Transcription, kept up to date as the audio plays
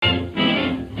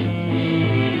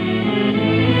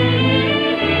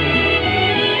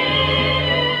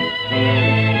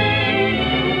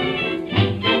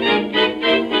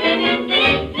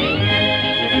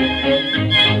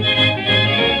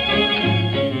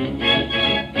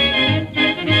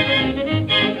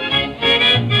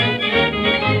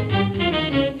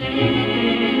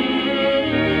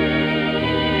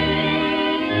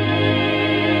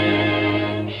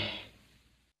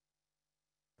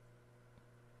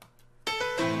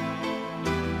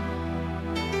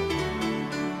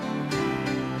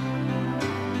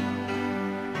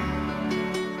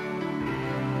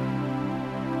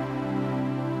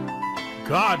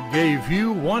God gave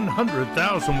you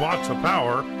 100,000 watts of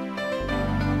power,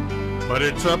 but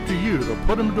it's up to you to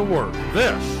put them to work.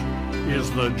 This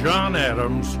is the John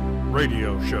Adams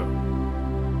Radio Show.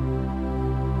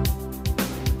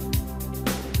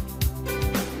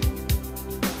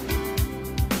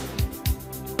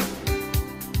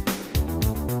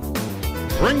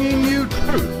 Bringing you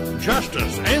truth,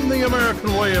 justice, and the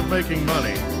American way of making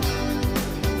money.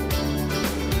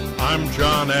 I'm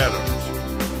John Adams.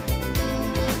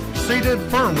 Seated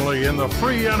firmly in the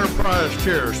free enterprise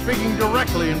chair, speaking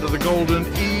directly into the golden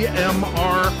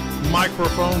EMR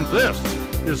microphone, this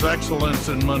is Excellence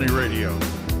in Money Radio.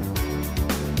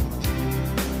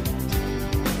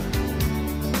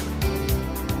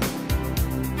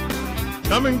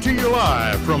 Coming to you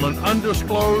live from an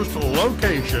undisclosed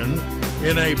location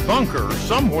in a bunker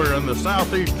somewhere in the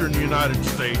southeastern United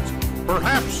States,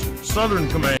 perhaps Southern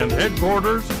Command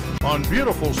headquarters on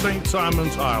beautiful St.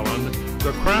 Simons Island,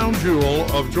 the crown jewel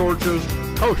of Georgia's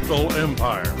coastal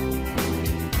empire.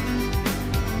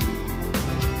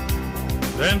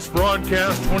 Thence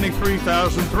broadcast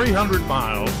 23,300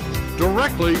 miles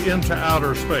directly into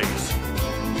outer space.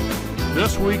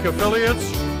 This week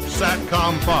affiliates,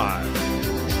 Satcom 5.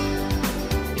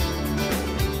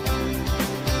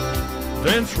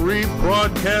 Thence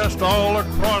rebroadcast all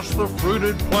across the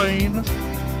fruited plain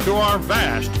to our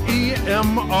vast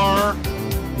EMR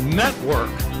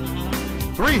network.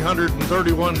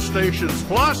 331 stations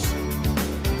plus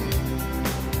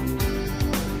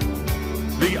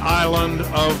the island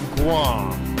of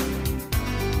Guam.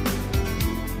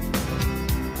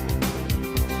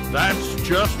 That's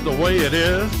just the way it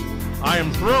is. I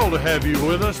am thrilled to have you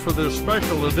with us for this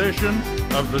special edition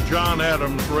of the John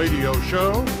Adams Radio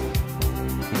Show.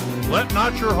 Let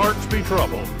not your hearts be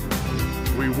troubled.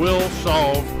 We will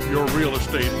solve your real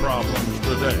estate problems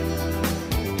today.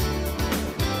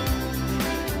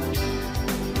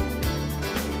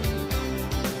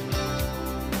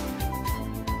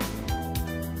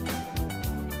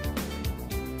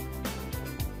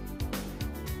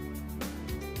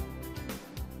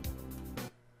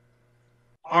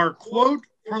 Our quote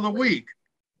for the week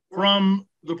from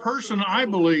the person I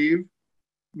believe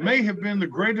may have been the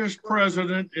greatest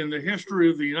president in the history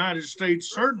of the United States,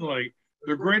 certainly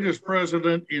the greatest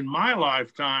president in my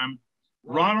lifetime,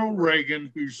 Ronald Reagan,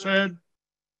 who said,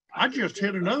 I just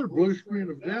hit another blue screen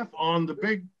of death on the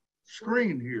big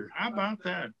screen here. How about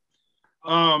that?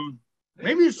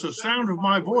 Maybe it's the sound of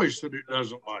my voice that it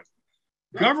doesn't like.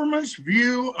 Government's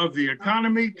view of the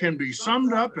economy can be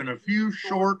summed up in a few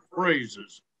short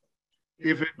phrases.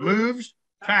 If it moves,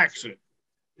 tax it.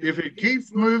 If it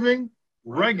keeps moving,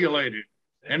 regulate it.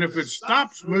 And if it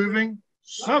stops moving,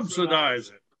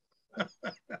 subsidize it.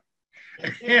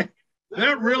 And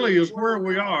that really is where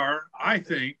we are, I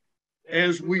think,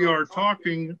 as we are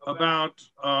talking about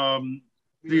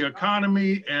the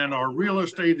economy and our real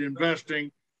estate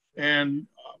investing. And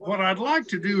what I'd like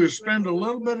to do is spend a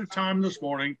little bit of time this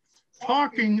morning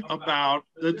talking about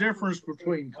the difference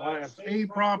between Class A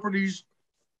properties,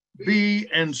 B,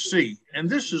 and C. And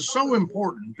this is so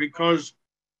important because,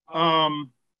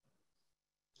 and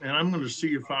I'm going to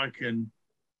see if I can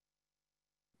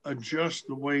adjust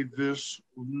the way this,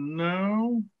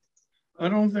 no, I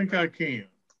don't think I can.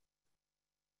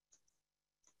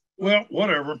 Well,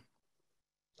 whatever.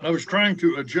 I was trying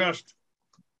to adjust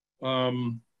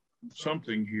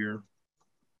something here.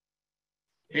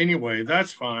 Anyway,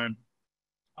 that's fine.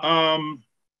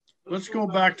 Let's go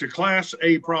back to Class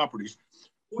A properties.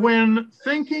 When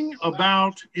thinking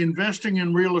about investing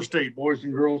in real estate, boys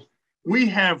and girls, we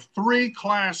have three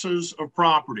classes of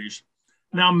properties.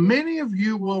 Now, many of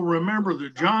you will remember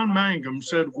that John Mangum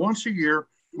said once a year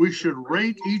we should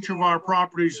rate each of our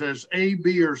properties as A,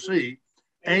 B, or C.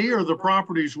 A are the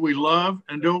properties we love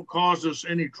and don't cause us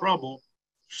any trouble.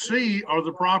 C are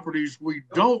the properties we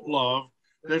don't love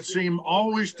that seem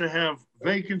always to have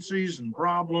vacancies and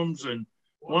problems and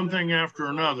one thing after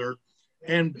another.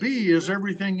 And B is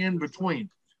everything in between.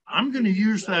 I'm going to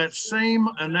use that same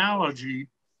analogy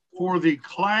for the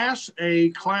Class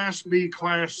A, Class B,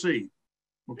 Class C.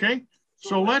 Okay,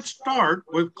 so let's start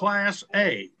with Class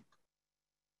A.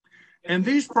 And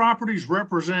these properties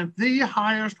represent the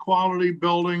highest quality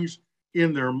buildings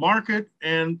in their market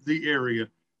and the area.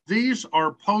 These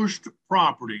are post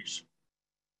properties.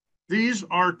 These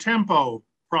are tempo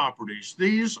properties.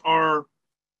 These are,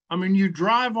 I mean, you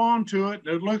drive onto it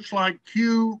and it looks like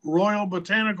Kew Royal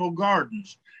Botanical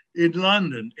Gardens in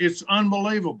London. It's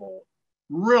unbelievable.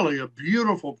 Really a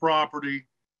beautiful property.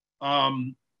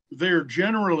 They're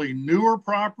generally newer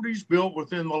properties built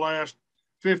within the last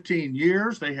 15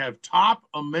 years. They have top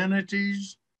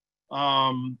amenities.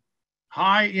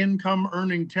 high income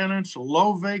earning tenants,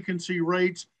 low vacancy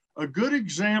rates. A good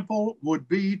example would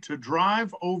be to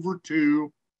drive over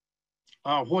to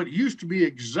what used to be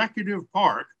Executive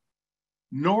Park,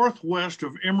 northwest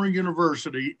of Emory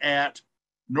University at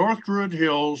North Druid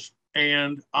Hills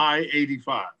and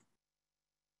I-85.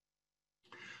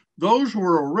 Those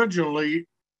were originally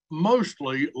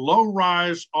mostly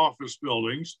low-rise office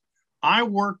buildings. I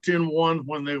worked in one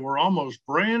when they were almost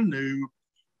brand new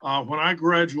when I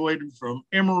graduated from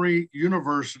Emory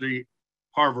University,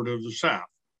 Harvard of the South.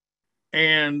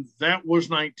 And that was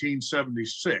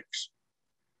 1976.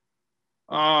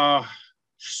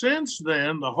 Since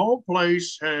then, the whole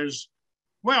place has,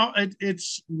 well,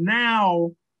 it's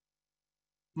now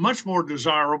much more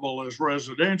desirable as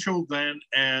residential than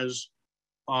as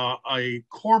a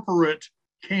corporate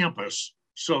campus,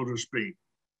 so to speak.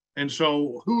 And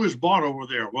so who has bought over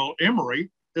there? Well, Emory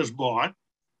has bought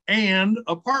and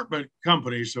apartment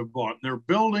companies have bought. They're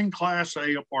building Class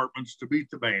A apartments to beat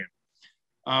the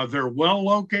band. They're well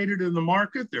located in the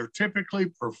market. They're typically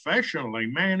professionally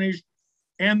managed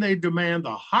and they demand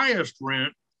the highest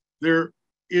rent. There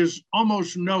is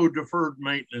almost no deferred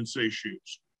maintenance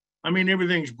issues. I mean,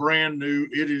 everything's brand new.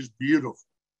 It is beautiful.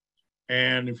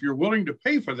 And if you're willing to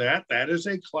pay for that, that is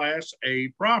a Class A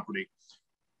property.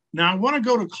 Now, I want to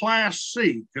go to Class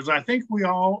C because I think we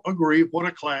all agree what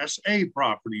a Class A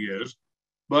property is.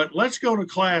 But let's go to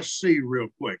Class C real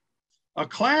quick. A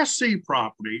Class C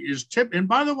property is and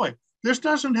by the way, this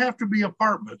doesn't have to be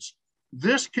apartments.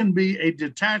 This can be a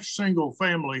detached single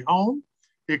family home.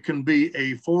 It can be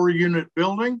a 4-unit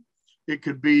building. It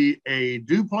could be a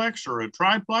duplex or a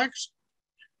triplex.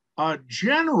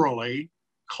 Generally,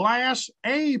 Class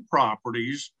A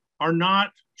properties are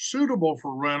not suitable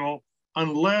for rental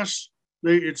unless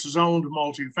it's zoned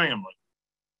multifamily.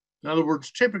 In other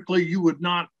words, typically you would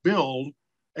not build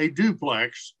a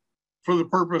duplex for the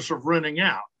purpose of renting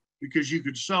out because you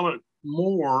could sell it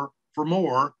for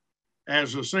more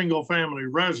as a single family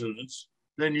residence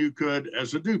than you could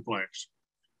as a duplex.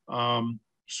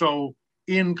 So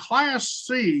in Class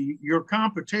C, your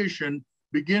competition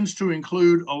begins to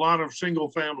include a lot of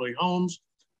single family homes,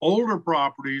 older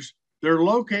properties. They're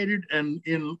located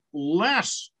in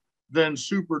less than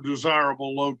super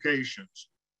desirable locations.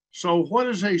 So what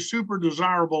is a super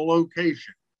desirable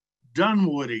location?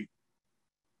 Dunwoody,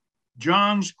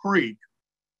 Johns Creek,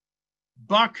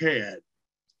 Buckhead.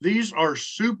 These are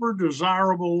super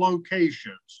desirable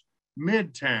locations.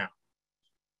 Midtown,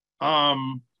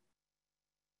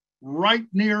 right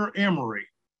near Emory.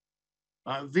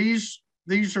 These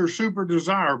are super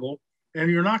desirable,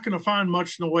 and you're not going to find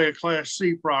much in the way of Class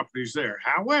C properties there.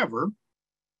 However,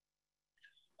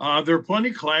 there are plenty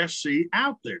of Class C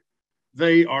out there.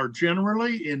 They are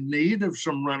generally in need of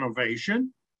some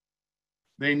renovation.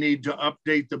 They need to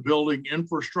update the building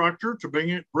infrastructure to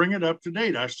bring it up to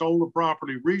date. I sold a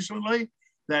property recently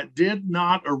that did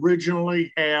not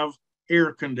originally have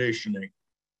air conditioning.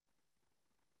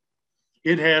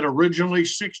 It had originally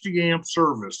 60 amp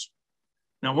service.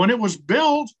 Now, when it was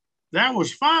built, that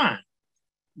was fine.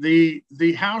 The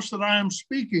house that I am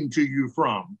speaking to you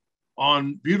from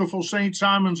on beautiful St.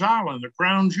 Simon's Island, the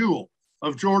crown jewel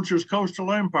of Georgia's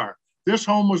coastal empire. This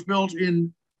home was built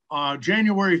in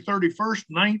January 31st,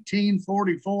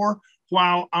 1944,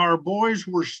 while our boys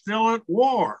were still at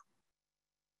war.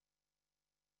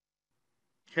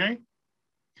 Okay?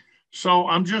 So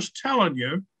I'm just telling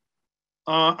you,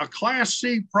 a Class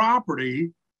C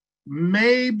property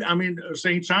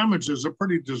St. Simon's is a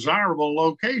pretty desirable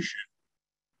location.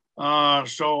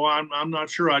 So I'm not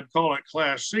sure I'd call it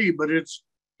Class C, but it's,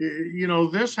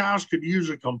 this house could use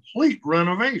a complete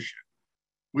renovation.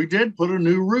 We did put a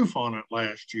new roof on it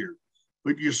last year,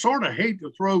 but you sort of hate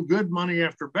to throw good money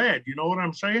after bad. You know what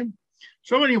I'm saying?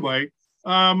 So anyway,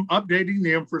 updating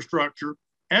the infrastructure.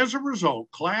 As a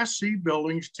result, Class C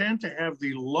buildings tend to have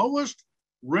the lowest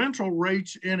rental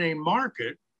rates in a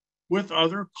market with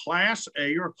other Class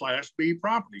A or Class B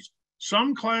properties.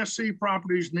 Some Class C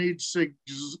properties need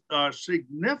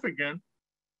significant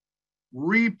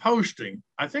reposting.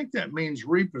 I think that means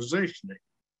repositioning.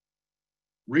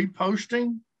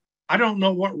 Reposting? I don't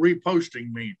know what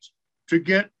reposting means. To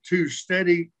get to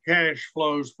steady cash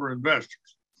flows for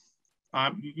investors.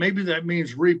 Maybe that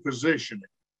means repositioning.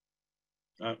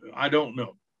 I don't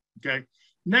know. Okay.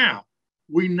 Now,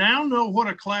 we now know what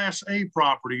a Class A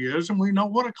property is, and we know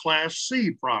what a Class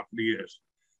C property is.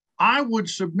 I would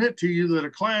submit to you that a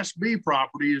Class B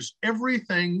property is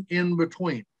everything in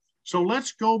between. So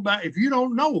let's go back. If you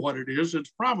don't know what it is,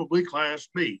 it's probably Class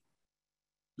B.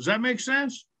 Does that make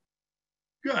sense?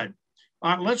 Good.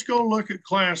 Let's go look at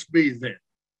Class B then.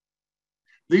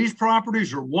 These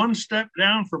properties are one step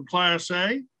down from Class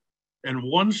A and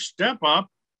one step up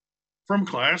from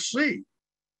Class C.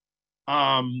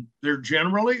 They're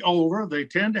generally older. They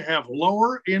tend to have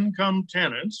lower income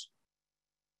tenants,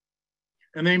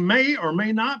 and they may or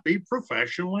may not be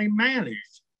professionally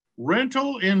managed.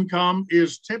 Rental income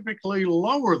is typically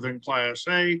lower than Class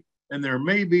A, and there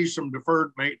may be some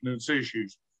deferred maintenance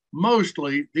issues.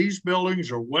 Mostly, these buildings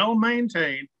are well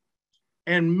maintained,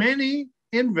 and many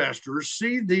investors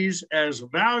see these as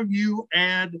value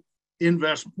add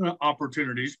investment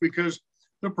opportunities because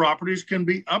the properties can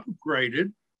be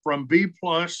upgraded from B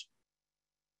plus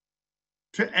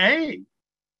to A,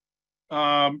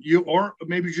 or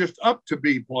maybe just up to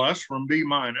B plus from B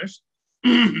minus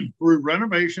through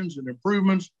renovations and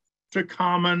improvements to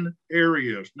common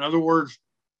areas. In other words,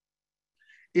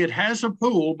 it has a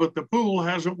pool, but the pool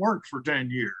hasn't worked for 10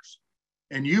 years.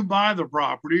 And you buy the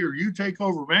property or you take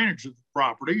over management of the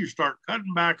property, you start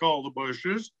cutting back all the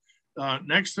bushes.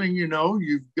 Next thing you know,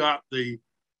 you've got the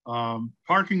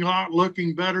parking lot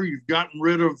looking better. You've gotten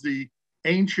rid of the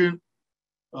ancient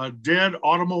dead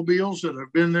automobiles that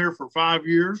have been there for 5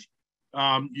 years.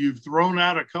 You've thrown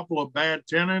out a couple of bad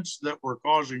tenants that were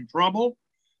causing trouble,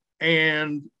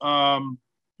 and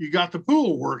you got the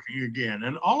pool working again.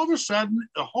 And all of a sudden,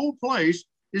 the whole place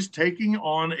is taking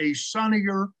on a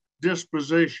sunnier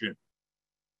disposition.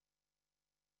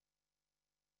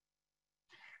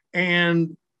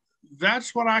 And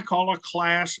that's what I call a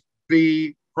Class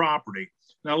B property.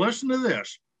 Now, listen to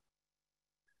this.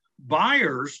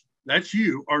 Buyers, that's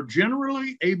you, are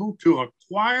generally able to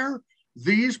acquire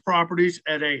these properties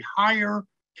at a higher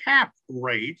cap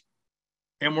rate.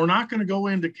 And we're not going to go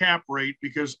into cap rate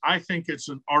because I think it's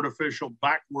an artificial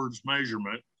backwards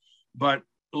measurement, but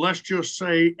let's just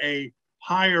say a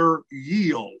higher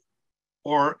yield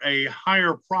or a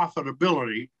higher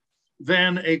profitability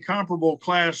than a comparable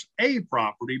Class A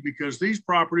property, because these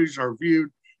properties are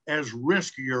viewed as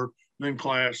riskier than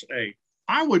Class A.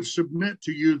 I would submit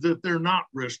to you that they're not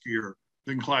riskier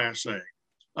than Class A,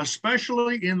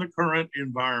 especially in the current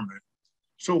environment.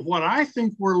 So what I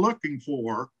think we're looking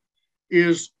for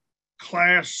is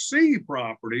Class C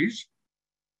properties,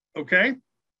 okay,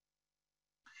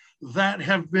 that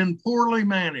have been poorly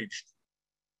managed.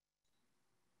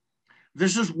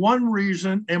 This is one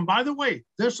reason, and by the way,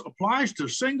 this applies to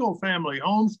single family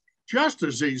homes just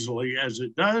as easily as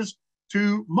it does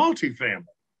to multifamily.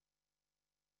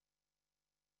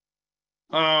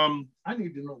 I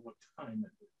need to know what time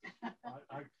it is.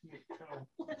 I can't tell.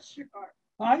 Bless your heart.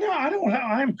 I know.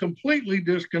 I'm completely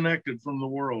disconnected from the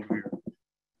world here.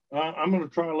 I'm going to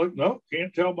try to look. Nope,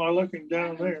 can't tell by looking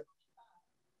down there.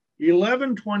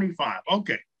 11:25.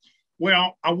 Okay.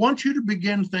 Well, I want you to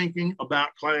begin thinking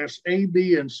about Class A,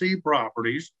 B, and C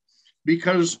properties,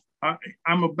 because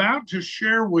I'm about to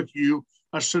share with you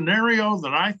a scenario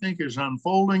that I think is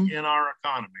unfolding in our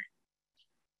economy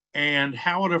and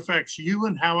how it affects you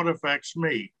and how it affects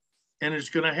me. And it's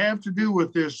going to have to do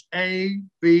with this A,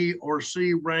 B, or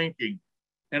C ranking.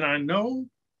 And I know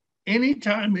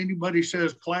anytime anybody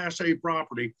says Class A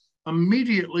property,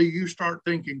 immediately you start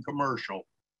thinking commercial.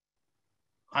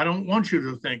 I don't want you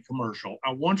to think commercial.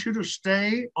 I want you to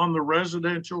stay on the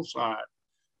residential side,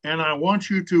 and I want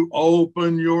you to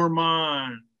open your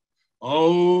mind.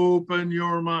 Open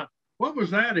your mind. What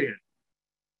was that in?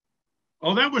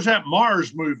 Oh, that was that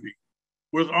Mars movie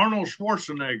with Arnold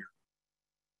Schwarzenegger.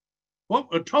 What,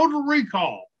 a Total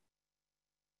Recall.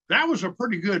 That was a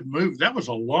pretty good movie. That was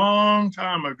a long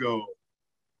time ago.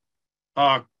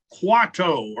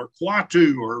 Quato or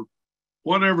Quatu or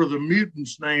whatever the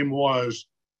mutant's name was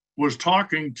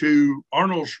talking to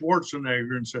Arnold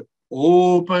Schwarzenegger and said,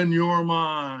 open your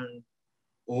mind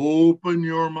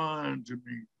to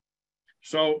me.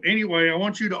 So anyway, I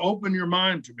want you to open your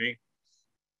mind to me.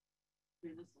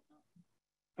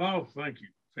 Oh, thank you.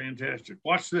 Fantastic.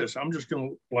 Watch this. I'm just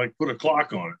going to put a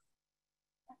clock on it.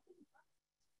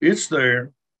 It's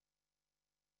there.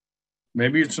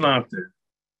 Maybe it's not there.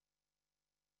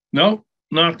 Nope,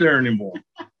 not there anymore.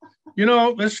 You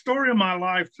know, the story of my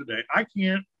life today,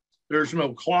 there's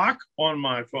no clock on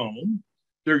my phone.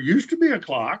 There used to be a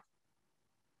clock.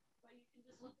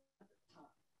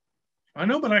 I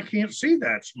know, but I can't see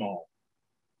that small.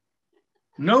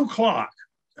 No clock.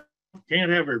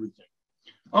 Can't have everything.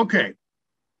 Okay.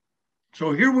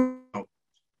 So here we go.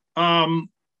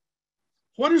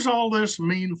 What does all this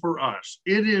mean for us?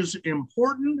 It is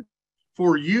important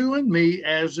for you and me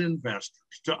as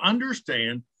investors to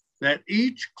understand that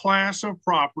each class of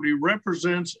property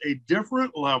represents a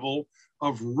different level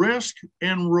of risk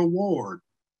and reward.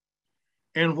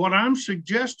 And what I'm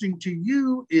suggesting to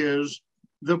you is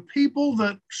The people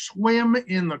that swim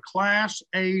in the Class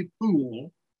A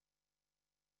pool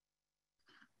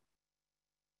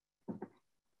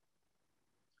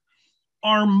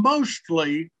are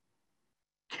mostly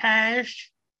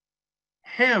cash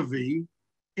heavy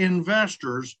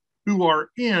investors who are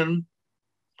in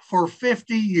for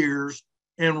 50 years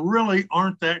and really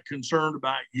aren't that concerned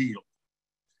about yield.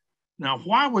 Now,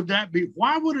 why would that be?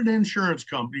 Why would an insurance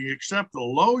company accept a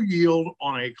low yield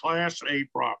on a Class A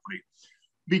property?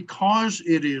 Because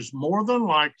it is more than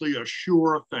likely a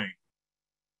sure thing.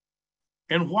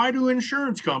 And why do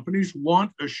insurance companies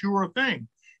want a sure thing?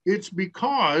 It's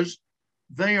because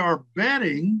they are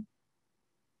betting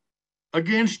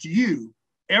against you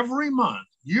every month.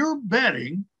 You're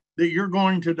betting that you're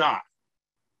going to die,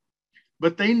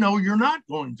 but they know you're not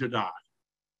going to die.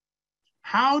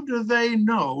 How do they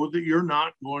know that you're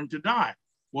not going to die?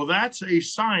 Well, that's a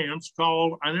science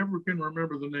called, I never can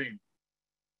remember the name.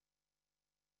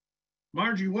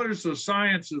 Margie, what is the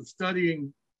science of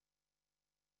studying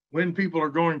when people are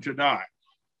going to die?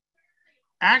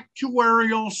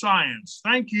 Actuarial science.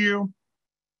 Thank you.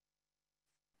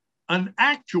 An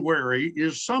actuary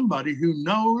is somebody who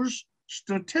knows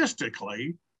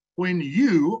statistically when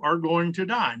you are going to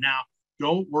die. Now,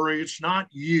 don't worry, it's not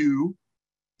you.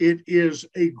 It is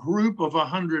a group of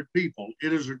 100 people.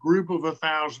 It is a group of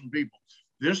 1,000 people.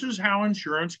 This is how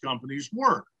insurance companies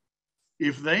work.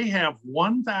 If they have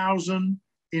 1,000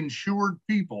 insured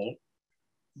people,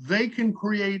 they can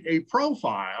create a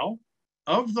profile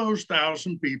of those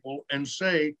 1,000 people and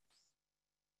say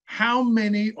how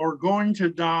many are going to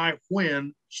die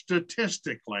when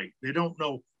statistically. They don't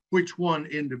know which one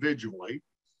individually,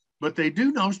 but they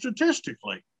do know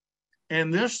statistically.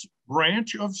 And this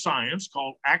branch of science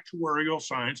called actuarial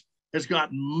science has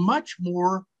gotten much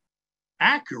more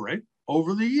accurate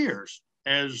over the years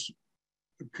as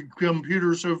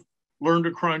computers have learned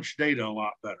to crunch data a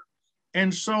lot better.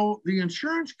 And so the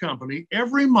insurance company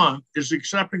every month is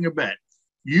accepting a bet.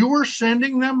 You are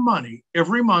sending them money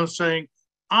every month saying,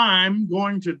 I'm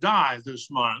going to die this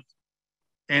month.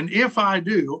 And if I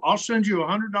do, I'll send you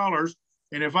 $100.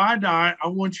 And if I die, I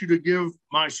want you to give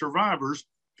my survivors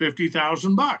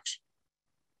 $50,000.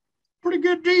 Pretty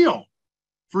good deal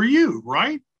for you,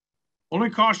 right? Only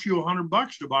cost you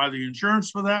 $100 to buy the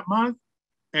insurance for that month.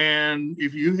 And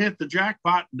if you hit the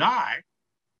jackpot and die,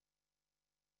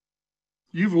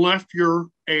 you've left your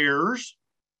heirs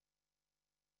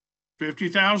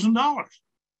 $50,000.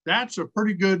 That's a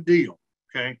pretty good deal,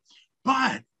 okay?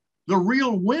 But the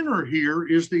real winner here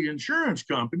is the insurance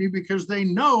company because they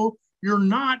know you're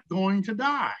not going to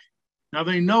die. Now,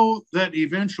 they know that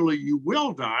eventually you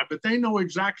will die, but they know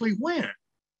exactly when.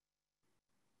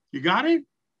 You got it?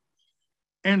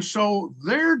 And so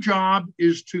their job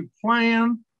is to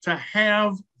plan to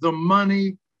have the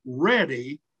money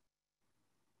ready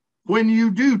when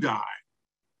you do die.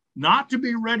 Not to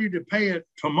be ready to pay it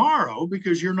tomorrow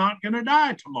because you're not going to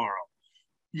die tomorrow.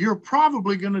 You're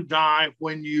probably going to die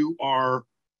when you are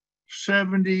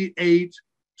 78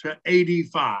 to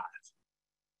 85,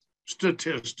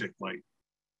 statistically.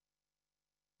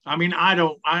 I mean,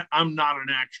 I'm not an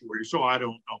actuary, so I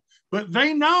don't know. But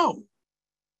they know.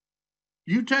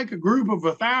 You take a group of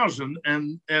 1,000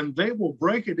 and they will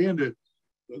break it into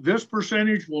this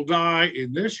percentage will die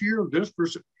in this year, this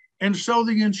percent. And so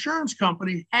the insurance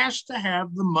company has to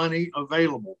have the money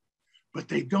available, but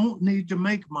they don't need to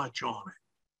make much on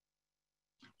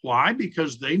it. Why?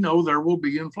 Because they know there will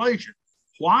be inflation.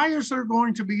 Why is there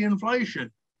going to be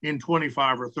inflation in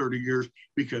 25 or 30 years?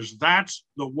 Because that's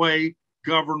the way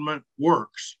government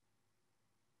works.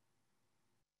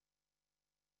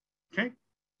 Okay.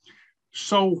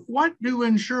 So what do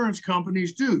insurance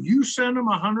companies do? You send them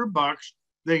 $100.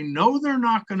 They know they're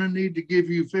not going to need to give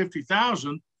you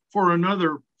 $50,000 for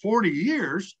another 40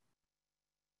 years.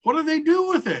 What do they do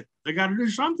with it? They got to do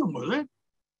something with it.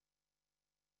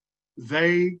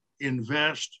 They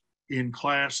invest in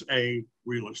Class A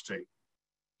real estate.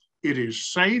 It is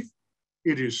safe.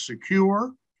 It is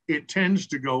secure. It tends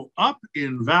to go up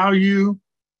in value,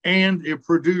 and it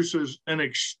produces an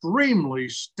extremely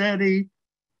steady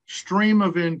stream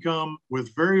of income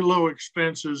with very low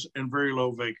expenses and very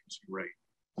low vacancy rate.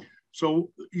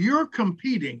 So you're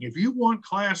competing. If you want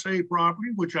Class A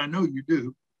property, which I know you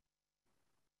do,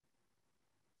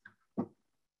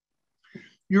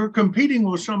 you're competing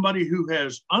with somebody who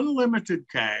has unlimited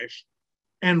cash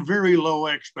and very low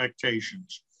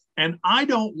expectations. And I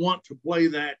don't want to play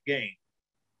that game.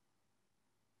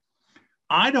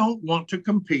 I don't want to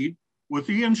compete with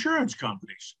the insurance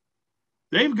companies.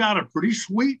 They've got a pretty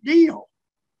sweet deal.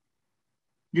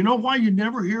 You know why you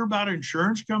never hear about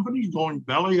insurance companies going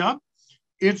belly up?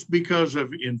 It's because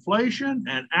of inflation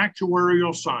and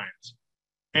actuarial science.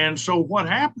 And so what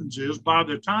happens is by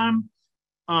the time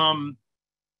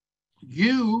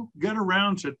you get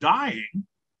around to dying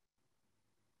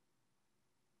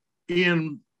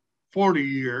in 40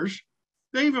 years,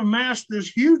 they've amassed this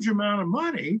huge amount of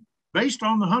money based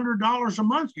on the $100 a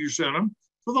month you sent them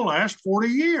for the last 40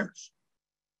 years.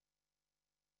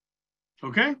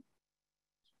 Okay?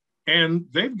 And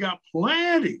they've got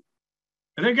plenty,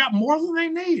 and they've got more than they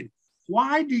need.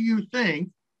 Why do you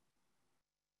think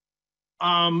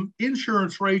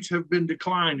insurance rates have been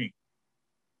declining?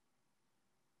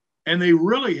 And they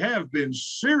really have been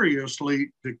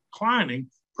seriously declining,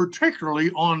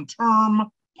 particularly on term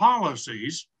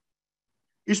policies.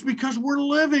 It's because we're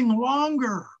living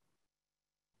longer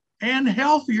and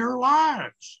healthier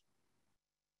lives.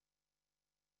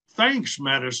 Thanks,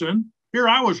 medicine. Here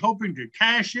I was hoping to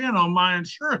cash in on my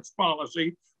insurance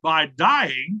policy by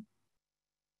dying.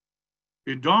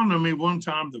 It dawned on me one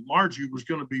time that Margie was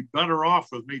going to be better off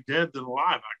with me dead than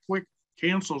alive. I quick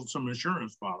canceled some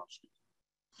insurance policies.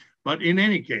 But in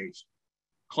any case,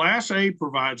 Class A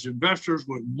provides investors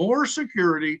with more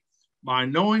security by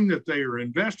knowing that they are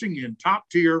investing in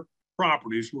top-tier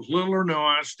properties with little or no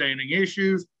outstanding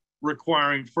issues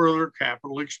requiring further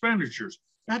capital expenditures.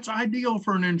 That's ideal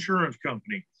for an insurance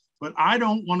company, but I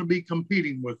don't want to be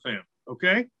competing with them,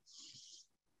 okay?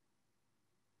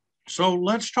 So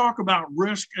let's talk about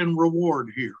risk and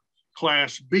reward here.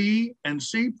 Class B and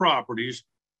C properties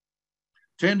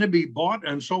tend to be bought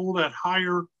and sold at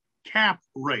higher cap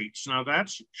rates. Now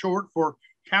that's short for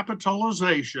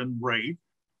capitalization rate,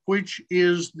 which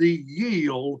is the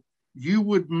yield you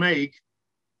would make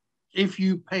if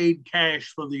you paid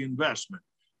cash for the investment.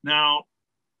 Now,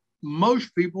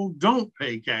 most people don't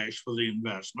pay cash for the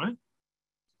investment.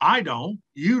 I don't,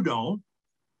 you don't,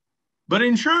 but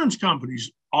insurance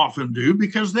companies often do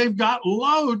because they've got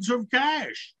loads of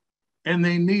cash and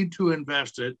they need to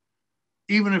invest it,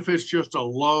 even if it's just a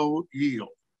low yield.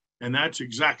 And that's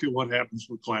exactly what happens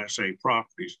with Class A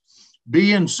properties.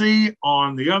 B and C,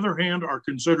 on the other hand, are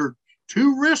considered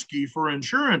too risky for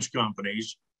insurance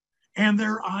companies, and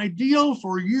they're ideal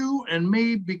for you and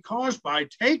me because by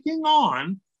taking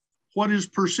on what is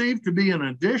perceived to be an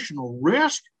additional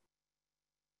risk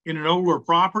in an older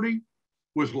property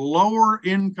with lower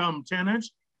income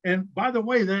tenants, and by the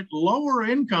way, that lower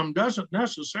income doesn't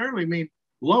necessarily mean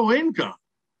low income,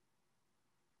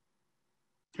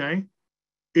 okay?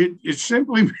 It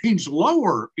simply means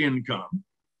lower income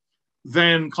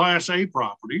than Class A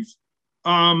properties.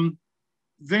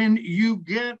 Then you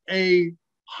get a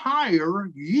higher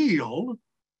yield.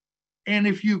 And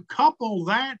if you couple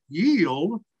that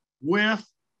yield with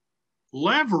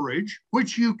leverage,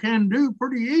 which you can do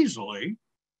pretty easily,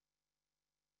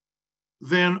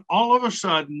 then all of a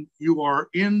sudden you are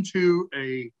into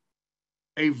a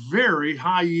very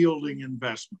high yielding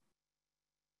investment.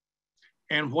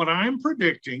 And what I'm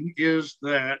predicting is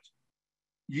that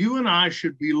you and I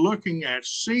should be looking at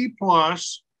C+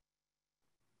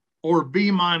 or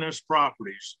B-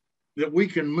 properties that we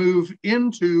can move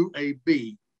into a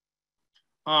B.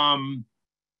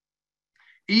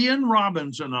 Ian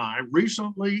Robbins and I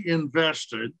recently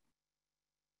invested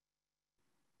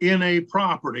in a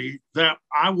property that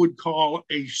I would call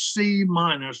a C-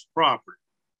 property.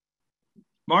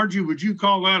 Margie, would you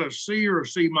call that a C or a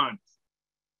C-?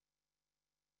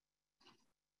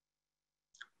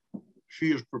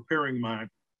 She is preparing my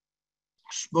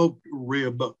smoked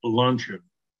rib luncheon.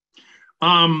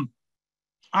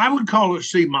 I would call it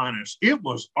C-. It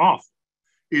was awful.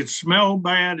 It smelled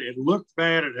bad. It looked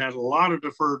bad. It had a lot of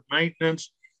deferred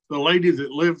maintenance. The lady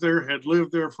that lived there had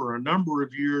lived there for a number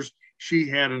of years. She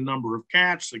had a number of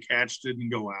cats. The cats didn't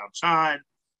go outside,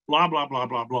 blah, blah, blah,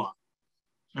 blah, blah.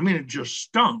 I mean, it just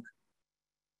stunk.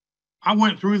 I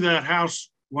went through that house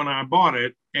when I bought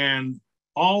it, and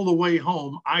all the way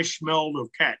home, I smelled of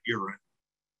cat urine.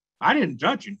 I didn't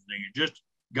touch anything. It just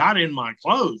got in my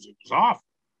clothes. It was awful.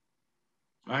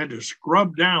 I had to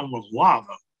scrub down with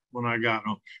lava when I got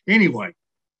home. Anyway,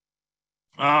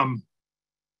 that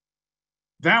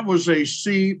was a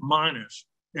C-,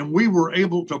 and we were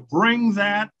able to bring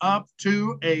that up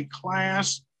to a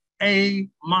Class A-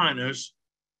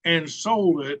 and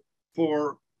sold it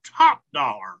for top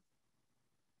dollar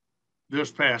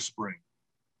this past spring.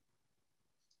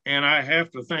 And I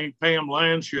have to thank Pam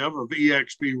Lanshev of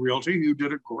eXp Realty, who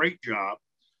did a great job,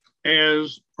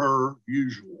 as per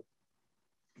usual.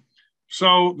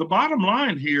 So the bottom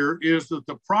line here is that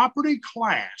the property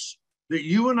class that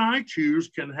you and I choose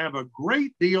can have a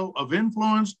great deal of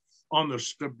influence on the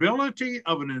stability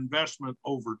of an investment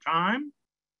over time,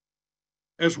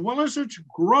 as well as its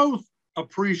growth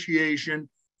appreciation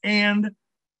and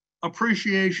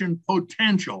appreciation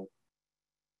potential.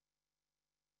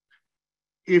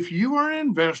 If you are an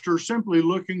investor simply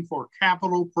looking for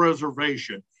capital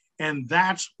preservation, and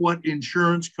that's what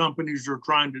insurance companies are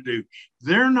trying to do,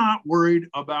 they're not worried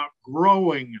about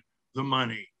growing the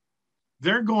money.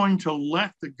 They're going to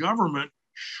let the government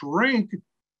shrink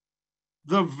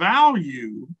the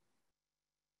value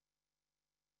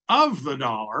of the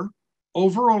dollar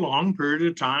over a long period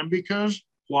of time, because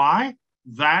why?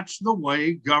 That's the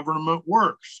way government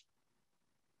works.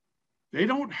 They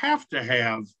don't have to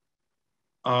have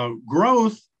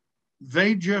growth.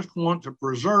 They just want to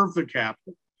preserve the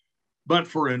capital. But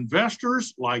for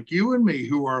investors like you and me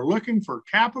who are looking for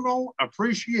capital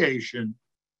appreciation,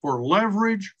 for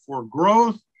leverage, for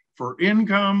growth, for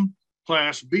income,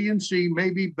 Class B and C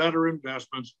may be better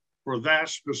investments for that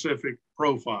specific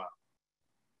profile.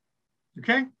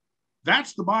 Okay?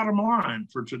 That's the bottom line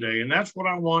for today, and that's what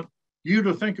I want you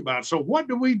to think about. So what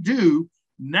do we do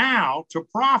now to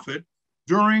profit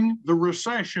during the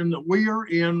recession that we are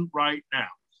in right now?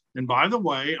 And by the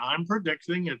way, I'm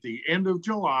predicting at the end of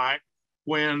July,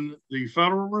 when the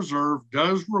Federal Reserve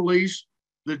does release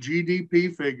the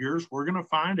GDP figures, we're going to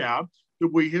find out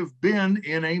that we have been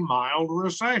in a mild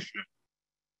recession.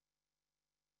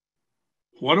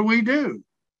 What do?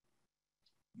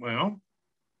 Well,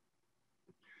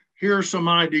 here are some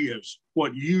ideas,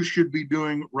 what you should be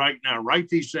doing right now. Write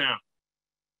these down.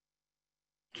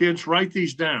 Kids, write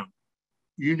these down.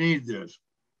 You need this.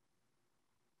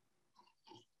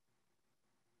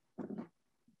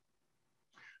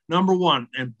 Number one,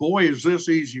 and boy, is this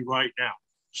easy right now,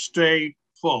 stay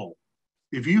full.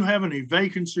 If you have any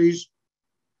vacancies,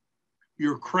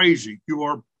 you're crazy. You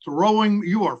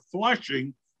are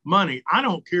flushing money. I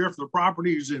don't care if the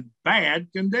property is in bad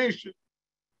condition.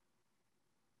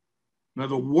 Now,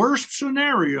 the worst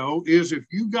scenario is if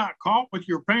you got caught with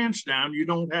your pants down, you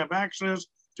don't have access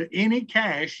to any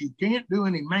cash, you can't do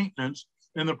any maintenance,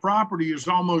 and the property is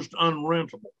almost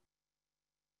unrentable.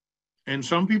 And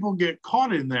some people get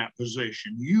caught in that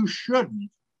position. You shouldn't.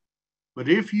 But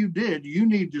if you did, you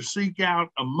need to seek out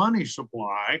a money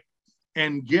supply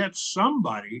and get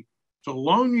somebody to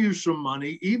loan you some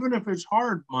money, even if it's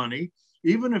hard money,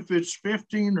 even if it's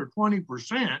 15 or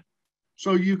 20%,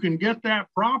 so you can get that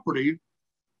property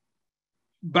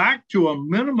back to a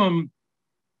minimum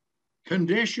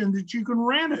condition that you can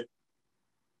rent it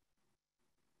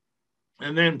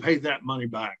and then pay that money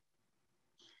back.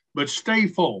 But stay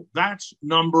full. That's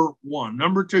number one.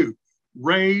 Number two,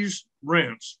 raise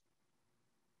rents.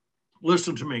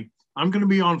 Listen to me. I'm going to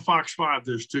be on Fox 5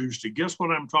 this Tuesday. Guess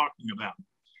what I'm talking about?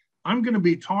 I'm going to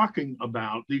be talking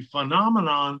about the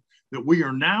phenomenon that we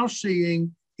are now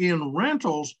seeing in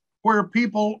rentals, where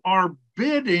people are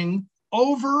bidding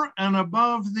over and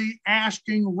above the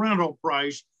asking rental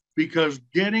price, because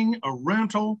getting a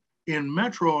rental in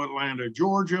Metro Atlanta,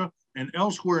 Georgia, and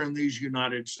elsewhere in these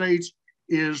United States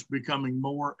is becoming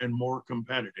more and more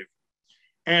competitive.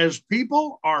 As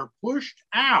people are pushed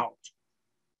out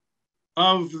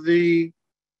of the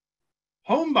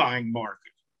home buying market,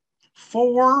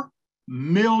 4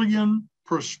 million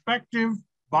prospective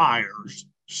buyers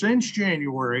since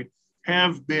January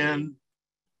have been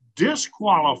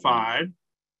disqualified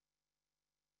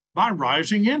by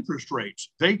rising interest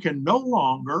rates. They can no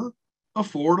longer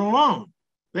afford a loan.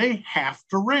 They have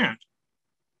to rent,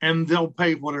 and they'll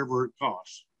pay whatever it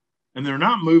costs. And they're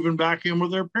not moving back in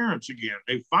with their parents again.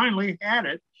 They finally had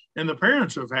it, and the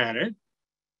parents have had it,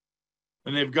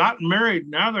 and they've gotten married.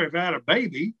 Now they've had a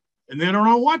baby, and they don't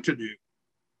know what to do.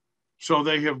 So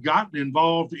they have gotten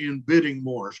involved in bidding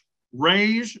wars.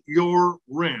 Raise your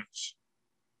rents.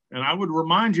 And I would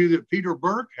remind you that Peter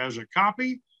Burke has a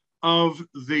copy of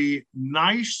the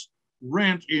nice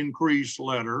rent increase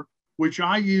letter, which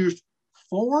I used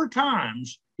 4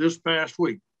 times this past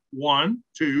week. 1,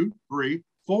 2, 3,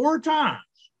 4 times.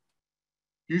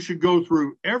 You should go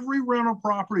through every rental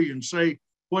property and say,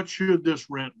 what should this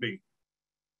rent be?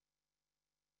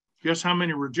 Guess how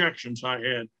many rejections I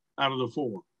had out of the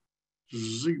 4?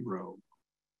 0.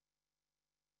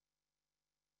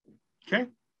 Okay.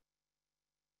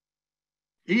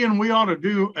 Ian, we ought to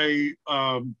do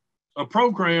a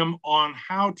program on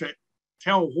how to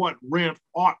tell what rent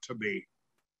ought to be.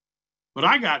 But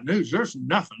I got news. There's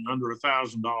nothing under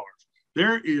 $1,000.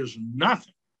 There is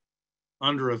nothing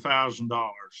under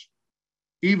 $1,000,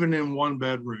 even in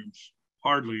 1-bedrooms,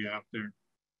 hardly out there.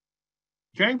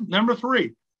 Okay. Number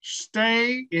 3,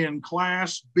 stay in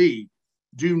Class B.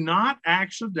 Do not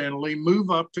accidentally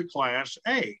move up to Class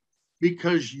A,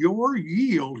 because your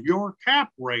yield, your cap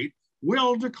rate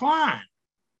will decline.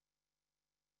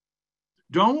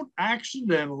 Don't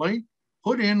accidentally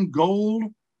put in gold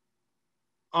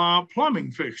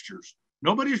plumbing fixtures.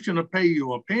 Nobody's going to pay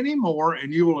you a penny more,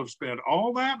 and you will have spent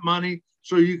all that money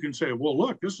so you can say, well,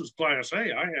 look, this is Class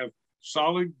A. I have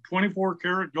solid 24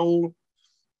 karat gold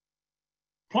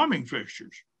plumbing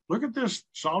fixtures. Look at this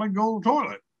solid gold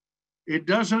toilet. It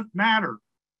doesn't matter.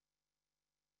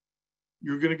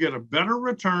 You're going to get a better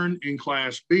return in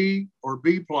Class B or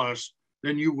B plus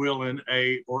than you will in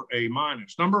A or A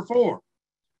minus. Number 4,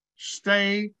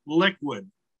 stay liquid.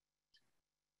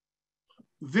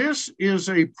 This is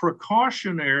a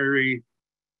precautionary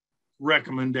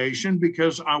recommendation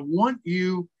because I want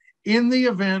you, in the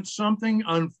event something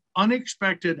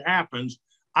unexpected happens,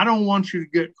 I don't want you to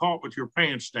get caught with your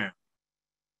pants down.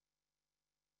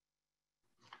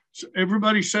 So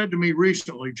everybody said to me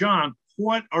recently, John,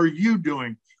 what are you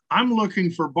doing? I'm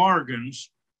looking for bargains,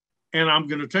 and I'm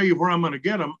going to tell you where I'm going to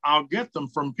get them. I'll get them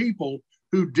from people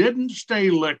who didn't stay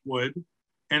liquid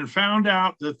and found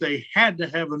out that they had to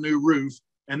have a new roof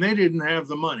and they didn't have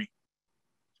the money.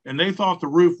 And they thought the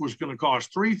roof was going to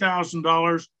cost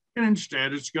 $3,000, and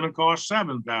instead it's going to cost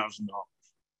 $7,000.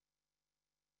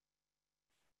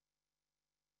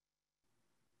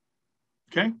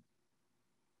 Okay?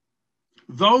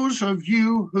 Those of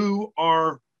you who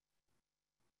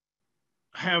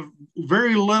have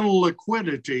very little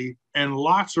liquidity and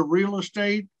lots of real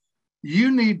estate,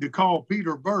 you need to call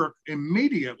Peter Burke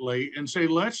immediately and say,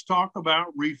 let's talk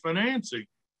about refinancing.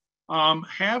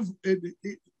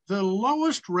 The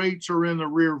lowest rates are in the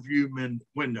rear view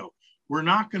window. We're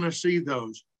not going to see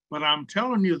those, but I'm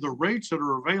telling you, the rates that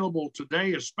are available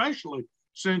today, especially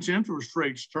since interest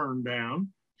rates turned down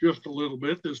just a little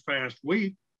bit this past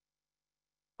week,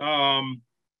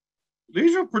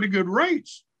 these are pretty good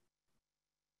rates.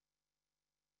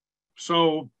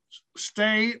 So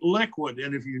stay liquid.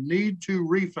 And if you need to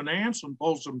refinance and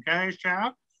pull some cash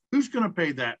out, who's going to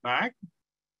pay that back?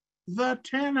 The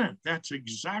tenant. That's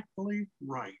exactly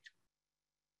right.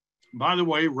 By the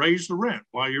way, raise the rent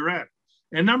while you're at it.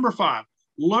 And number 5,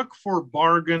 look for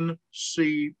bargain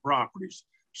C properties.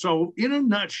 So in a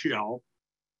nutshell,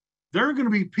 there are going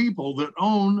to be people that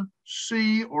own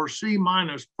C or C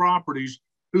minus properties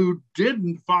who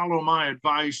didn't follow my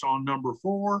advice on number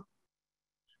 4,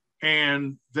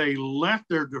 and they let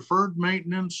their deferred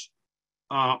maintenance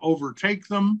overtake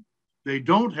them. They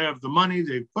don't have the money.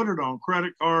 They put it on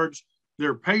credit cards.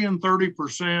 They're paying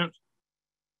 30%.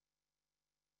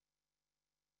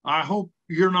 I hope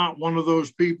you're not one of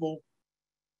those people,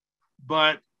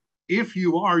 but if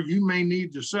you are, you may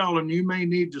need to sell, and you may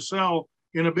need to sell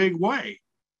in a big way.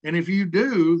 And if you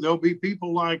do, there'll be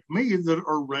people like me that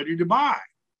are ready to buy.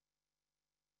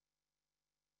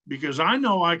 Because I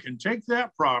know I can take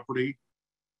that property,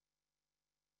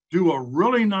 do a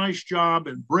really nice job,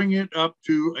 and bring it up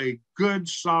to a good,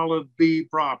 solid B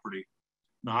property.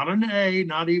 Not an A,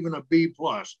 not even a B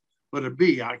plus, but a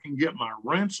B. I can get my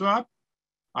rents up,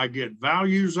 I get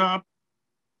values up,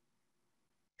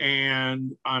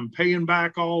 and I'm paying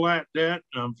back all that debt,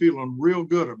 and I'm feeling real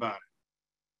good about it.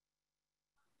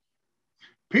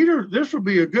 Peter, this would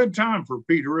be a good time for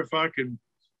Peter if I can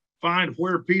find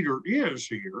where Peter is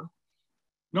here.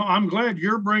 No, I'm glad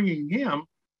you're bringing him.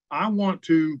 I want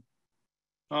to,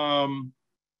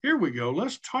 here we go.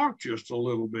 Let's talk just a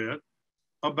little bit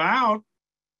about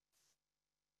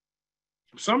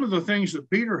some of the things that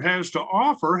Peter has to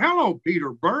offer. Hello,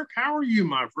 Peter Burke. How are you,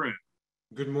 my friend?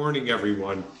 Good morning,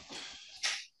 everyone.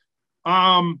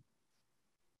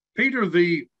 Peter,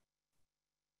 the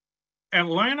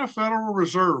Atlanta Federal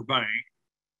Reserve Bank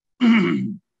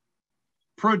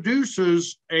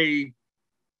produces a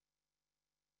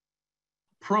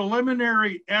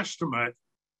preliminary estimate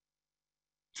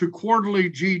to quarterly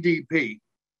GDP,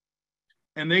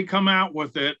 and they come out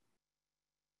with it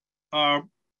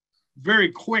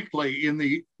very quickly in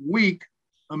the week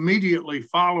immediately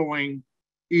following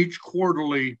each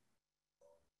quarterly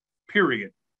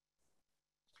period.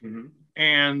 Mm-hmm.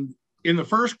 And in the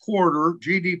first quarter,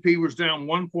 GDP was down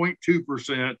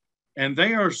 1.2%, and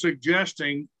they are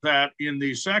suggesting that in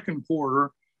the second quarter,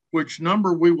 which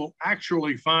number we will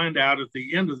actually find out at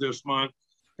the end of this month,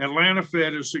 Atlanta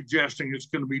Fed is suggesting it's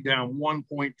going to be down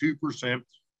 1.2%,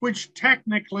 which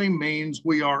technically means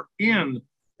we are in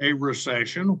a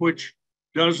recession, which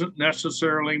doesn't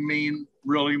necessarily mean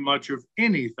really much of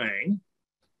anything.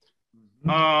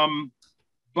 Mm-hmm.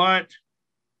 But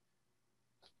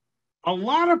a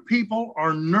lot of people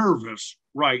are nervous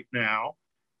right now.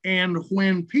 And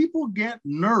when people get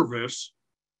nervous,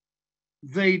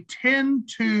 they tend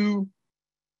to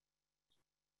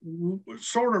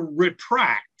sort of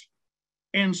retract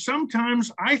And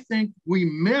sometimes I think we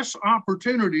miss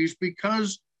opportunities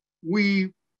because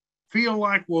we feel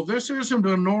like, well, this isn't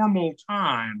a normal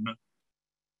time.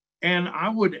 And I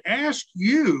would ask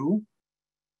you,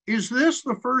 is this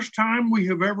the first time we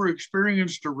have ever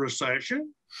experienced a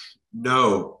recession?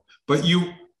 No, but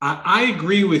I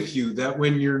agree with you that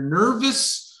when you're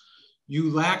nervous, you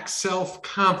lack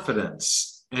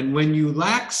self-confidence. And when you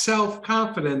lack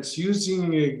self-confidence, using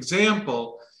an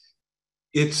example,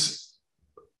 it's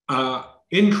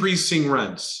increasing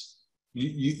rents.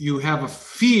 You have a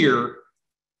fear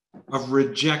of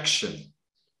rejection.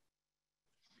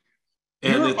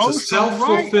 And You're it's a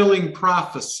self-fulfilling right.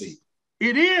 prophecy.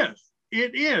 It is.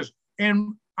 It is.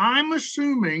 And I'm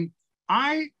assuming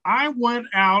I went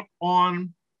out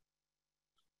on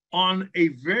a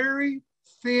very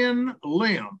thin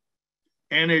limb.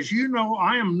 And as you know,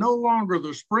 I am no longer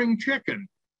the spring chicken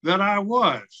that I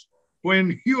was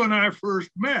when you and I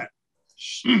first met.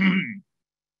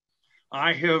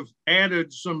 I have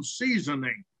added some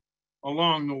seasoning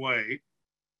along the way,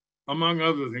 among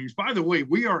other things. By the way,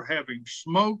 we are having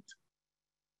smoked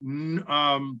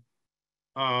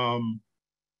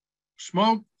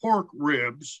smoked pork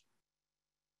ribs,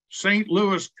 St.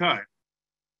 Louis cut,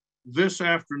 this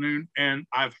afternoon, and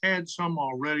I've had some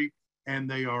already, and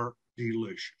they are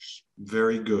delicious.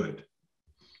 Very good.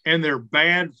 And they're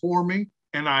bad for me,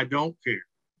 and I don't care.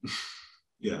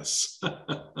 Yes.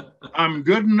 I'm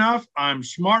good enough, I'm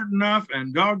smart enough,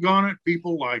 and doggone it,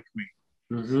 people like me.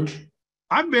 Mm-hmm.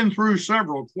 I've been through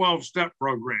several 12-step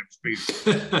programs,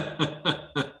 Peter.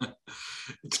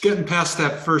 It's getting past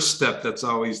that first step that's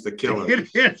always the killer. It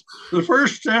is. The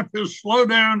first step is slow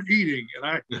down eating,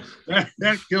 and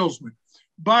that kills me.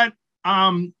 But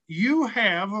you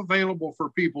have available for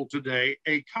people today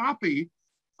a copy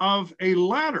of a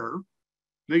letter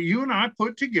that you and I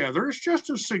put together. It's just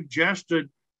a suggested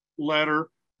letter,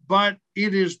 but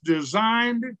it is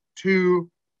designed to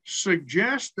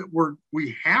suggest that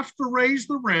we have to raise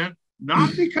the rent,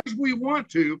 not because we want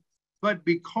to, but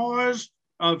because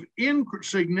of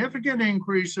significant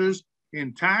increases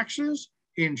in taxes,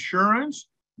 insurance,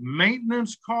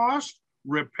 maintenance costs,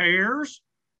 repairs,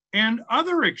 and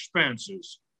other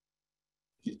expenses.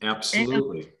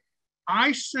 Absolutely. And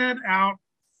I sent out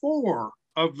 4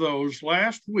 of those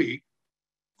last week,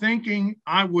 thinking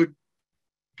I would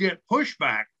get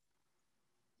pushback.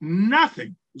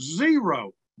 Nothing,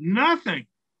 0, nothing.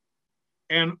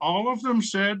 And all of them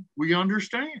said, we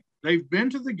understand. They've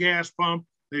been to the gas pump,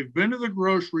 they've been to the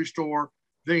grocery store,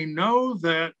 they know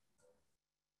that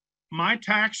my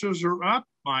taxes are up,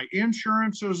 my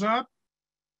insurance is up,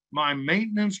 my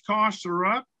maintenance costs are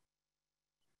up,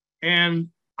 and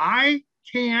I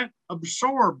can't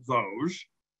absorb those.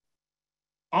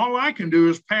 All I can do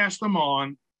is pass them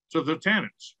on to the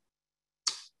tenants.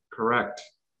 Correct.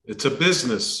 It's a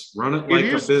business. Run it like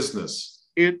a business.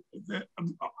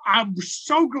 I'm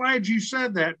so glad you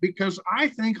said that, because I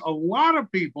think a lot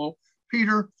of people,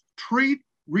 Peter, treat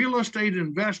real estate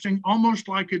investing almost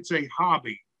like it's a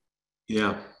hobby.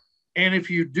 Yeah. And if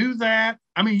you do that,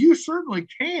 I mean, you certainly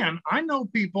can. I know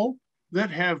people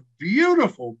that have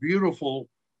beautiful, beautiful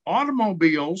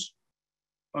automobiles,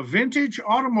 vintage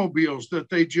automobiles that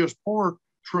they just pour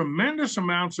tremendous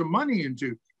amounts of money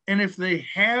into. And if they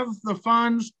have the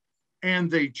funds and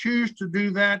they choose to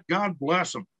do that, God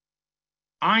bless them.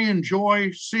 I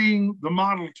enjoy seeing the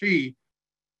Model T.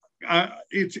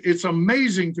 It's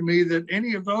amazing to me that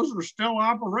any of those are still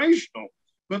operational,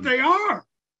 but they are.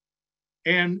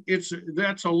 And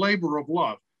that's a labor of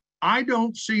love. I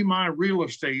don't see my real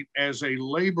estate as a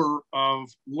labor of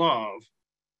love.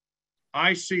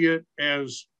 I see it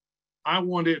as I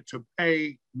want it to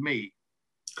pay me.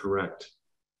 Correct.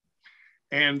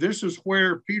 And this is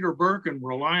where Peter Burke and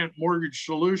Reliant Mortgage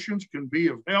Solutions can be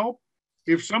of help.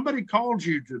 If somebody called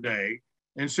you today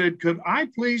and said, could I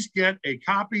please get a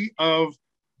copy of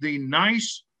the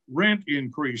nice rent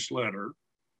increase letter,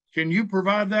 can you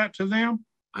provide that to them?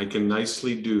 I can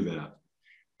nicely do that.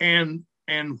 And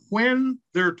when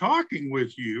they're talking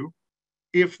with you,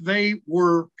 if they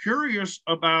were curious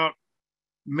about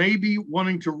maybe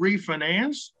wanting to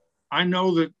refinance, I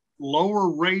know that lower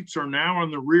rates are now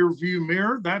in the rear view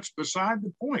mirror. That's beside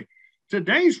the point.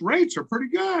 Today's rates are pretty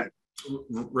good.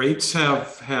 Rates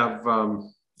have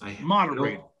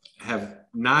moderated, have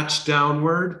notched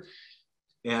downward,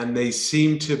 and they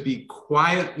seem to be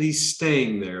quietly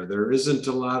staying there. There isn't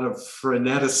a lot of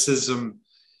freneticism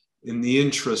in the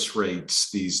interest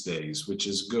rates these days, which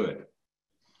is good.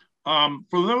 For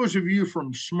those of you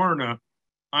from Smyrna,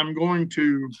 I'm going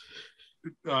to,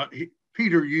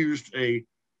 Peter used a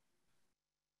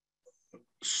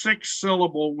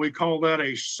 6-syllable, we call that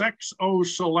a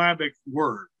sexosyllabic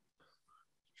word.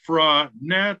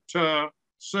 Phroneticism.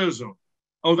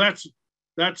 Oh, that's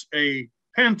a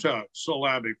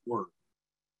pentasyllabic word.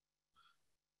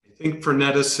 I think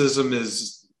phroneticism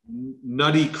is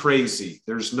nutty crazy.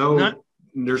 There's no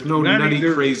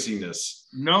nutty craziness.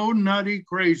 No nutty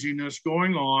craziness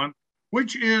going on,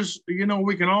 which is,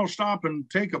 we can all stop and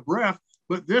take a breath,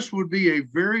 but this would be a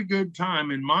very good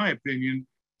time, in my opinion,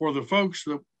 for the folks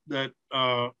that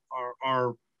are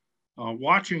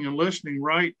watching and listening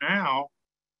right now,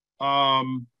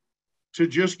 to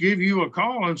just give you a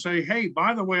call and say, hey,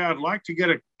 by the way, I'd like to get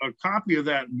a copy of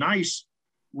that nice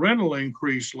rental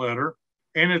increase letter.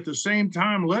 And at the same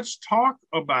time, let's talk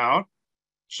about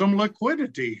some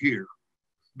liquidity here,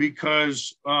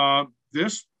 because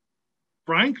this,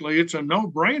 frankly, it's a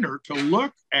no-brainer to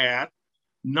look at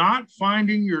not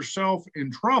finding yourself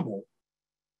in trouble,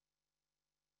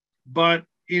 but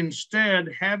instead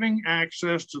having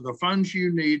access to the funds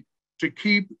you need to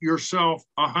keep yourself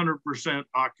 100%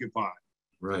 occupied.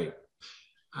 Right.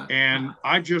 And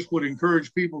I just would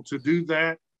encourage people to do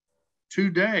that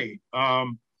today.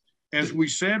 As we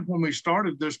said when we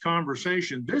started this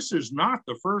conversation, this is not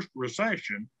the first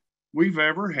recession we've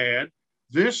ever had.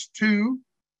 This too,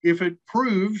 if it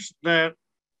proves that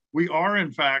we are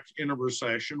in fact in a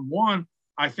recession, one,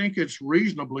 I think it's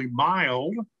reasonably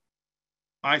mild.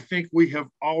 I think we have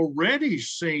already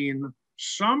seen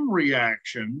some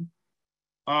reaction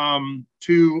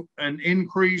to an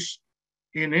increase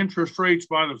in interest rates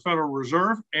by the Federal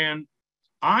Reserve. And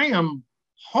I am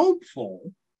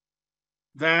hopeful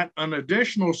that an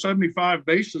additional 75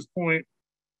 basis point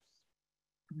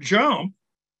jump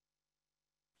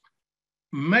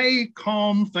may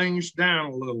calm things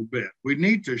down a little bit. We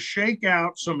need to shake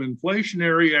out some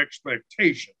inflationary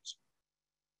expectations.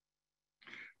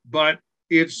 But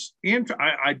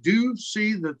I do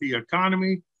see that the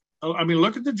economy,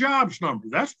 look at the jobs number.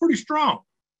 That's pretty strong.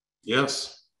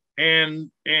 Yes.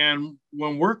 And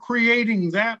when we're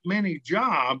creating that many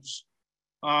jobs,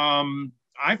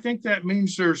 I think that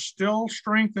means there's still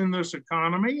strength in this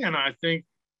economy. And I think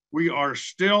we are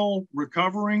still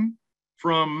recovering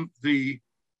from the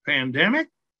pandemic.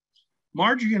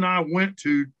 Margie and I went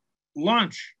to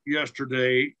lunch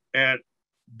yesterday at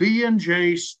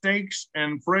B&J Steaks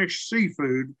and Fresh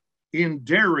Seafood in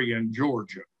Darien,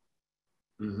 Georgia.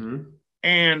 Mm-hmm.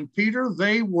 And Peter,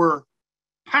 they were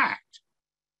packed.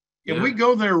 And we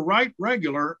go there right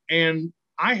regular, and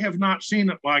I have not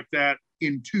seen it like that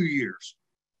in 2 years.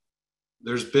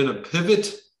 There's been a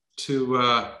pivot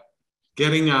to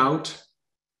getting out,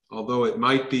 although it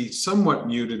might be somewhat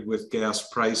muted with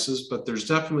gas prices, but there's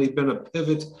definitely been a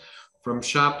pivot from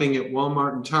shopping at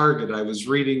Walmart and Target. I was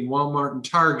reading Walmart and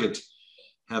Target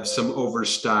have some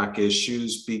overstock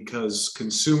issues because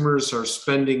consumers are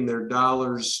spending their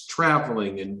dollars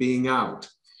traveling and being out.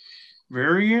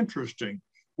 Very interesting.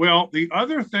 Well, the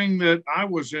other thing that I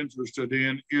was interested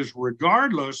in is,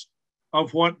 regardless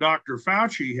of what Dr.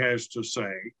 Fauci has to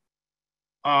say,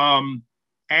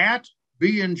 at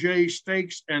B&J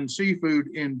Steaks and Seafood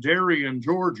in Darien,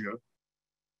 Georgia,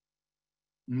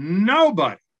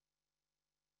 nobody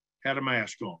had a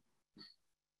mask on.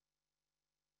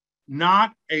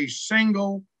 Not a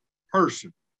single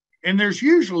person. And there's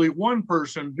usually one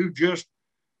person who just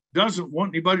doesn't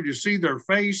want anybody to see their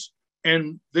face,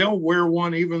 and they'll wear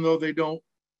one even though they don't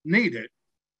need it.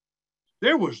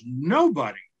 There was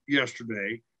nobody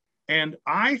yesterday. And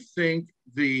I think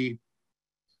the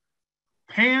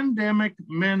pandemic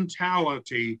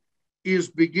mentality is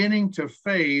beginning to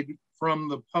fade from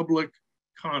the public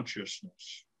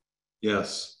consciousness.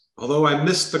 Yes. Although I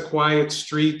miss the quiet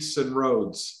streets and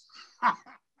roads.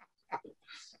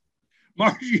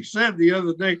 Margie said the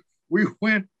other day, we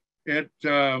went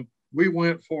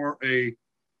for a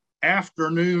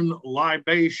afternoon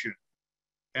libation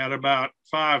at about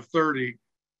 5:30,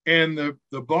 and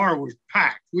the bar was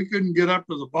packed. We couldn't get up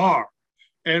to the bar.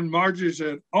 And Margie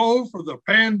said, oh, for the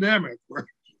pandemic, where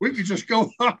we could just go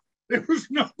up. There was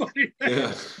nobody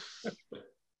there.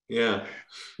 Yeah.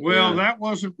 Well, that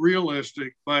wasn't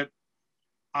realistic, but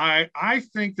I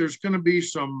think there's going to be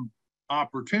some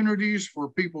opportunities for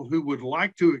people who would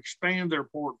like to expand their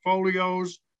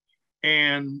portfolios.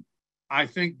 And I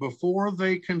think before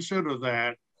they consider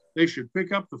that, they should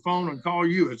pick up the phone and call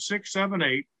you at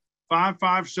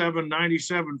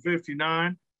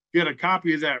 678-557-9759. Get a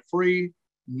copy of that free,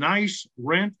 nice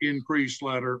rent increase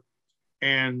letter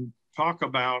and talk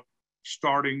about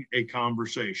starting a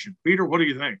conversation. Peter, what do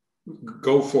you think?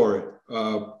 Go for it.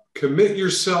 Commit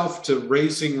yourself to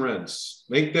raising rents.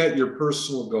 Make that your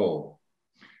personal goal.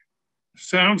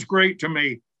 Sounds great to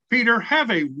me. Peter, have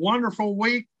a wonderful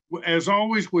week. As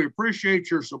always, we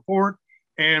appreciate your support,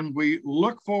 and we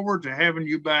look forward to having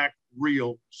you back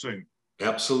real soon.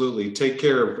 Absolutely. Take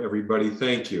care, everybody.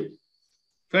 Thank you.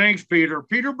 Thanks, Peter.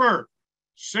 Peter Burke,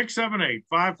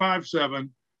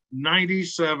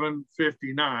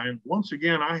 678-557-9759. Once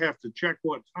again, I have to check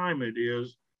what time it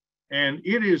is, and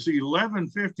it is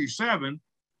 11:57.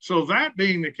 So that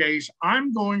being the case,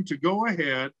 I'm going to go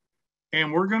ahead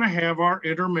and we're going to have our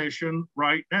intermission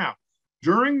right now.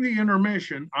 During the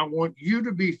intermission, I want you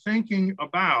to be thinking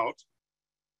about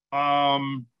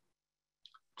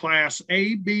Class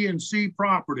A, B, and C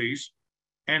properties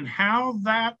and how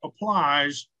that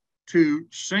applies to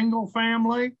single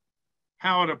family,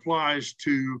 how it applies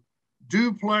to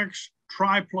duplex,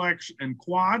 triplex, and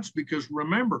quads. Because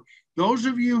remember, those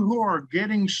of you who are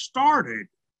getting started,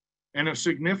 and a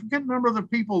significant number of the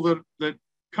people that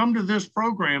come to this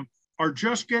program are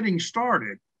just getting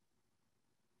started,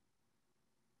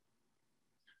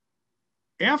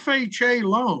 FHA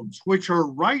loans, which are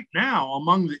right now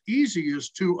among the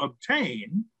easiest to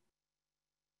obtain,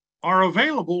 are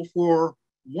available for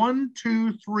 1,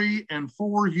 2, 3, and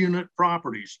 4 unit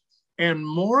properties. And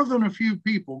more than a few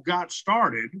people got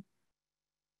started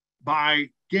by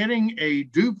getting a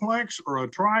duplex or a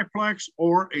triplex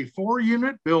or a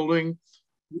 4-unit building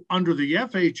under the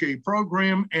FHA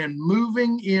program and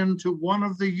moving into one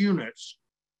of the units.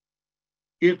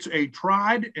 It's a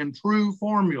tried and true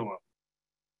formula.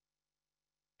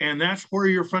 And that's where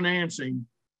your financing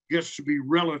gets to be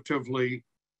relatively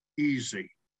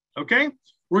easy. Okay,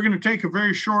 we're going to take a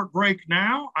very short break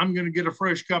now. I'm going to get a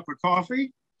fresh cup of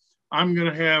coffee. I'm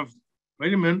going to have,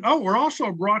 wait a minute. Oh, we're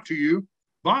also brought to you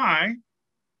by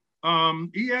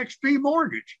eXp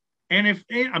Mortgage. And if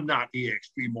I'm not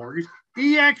eXp Mortgage,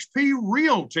 eXp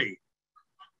Realty.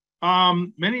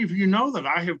 Many of you know that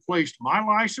I have placed my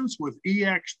license with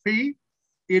eXp.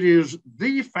 It is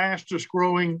the fastest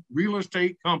growing real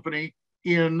estate company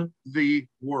in the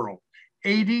world.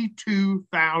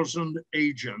 82,000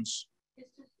 agents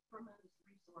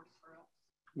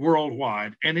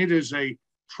worldwide, and it is a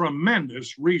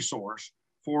tremendous resource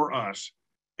for us.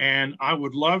 And I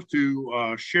would love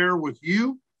to share with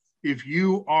you, if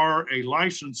you are a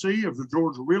licensee of the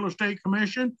Georgia Real Estate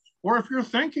Commission, or if you're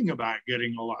thinking about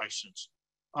getting a license,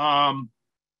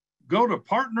 go to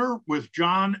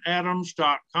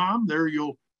partnerwithjohnadams.com. There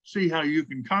you'll see how you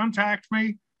can contact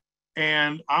me,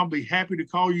 and I'll be happy to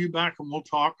call you back and we'll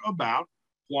talk about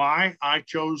why I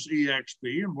chose eXp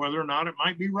and whether or not it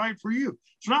might be right for you.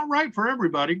 It's not right for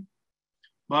everybody,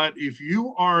 but if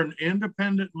you are an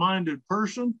independent-minded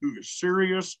person who is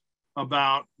serious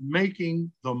about making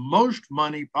the most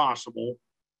money possible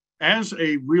as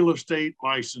a real estate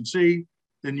licensee,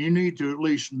 then you need to at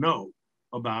least know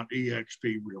about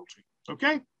eXp Realty.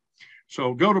 Okay?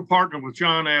 So go to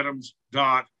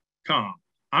partnerwithjohnadams.com.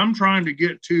 I'm trying to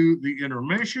get to the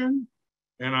intermission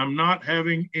and I'm not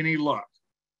having any luck.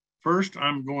 First,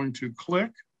 I'm going to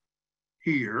click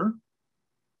here.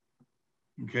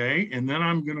 Okay, and then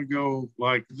I'm going to go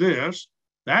like this.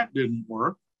 That didn't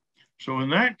work. So in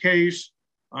that case,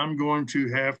 I'm going to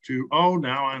have to, oh,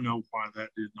 now I know why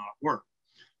that did not work.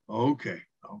 Okay,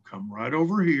 I'll come right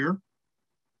over here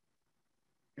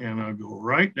and I'll go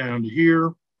right down to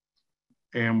here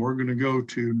and we're going to go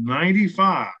to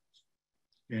 95.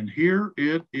 And here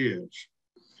it is.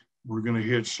 We're going to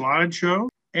hit slideshow.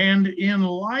 And in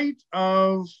light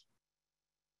of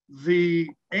the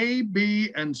A,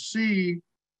 B, and C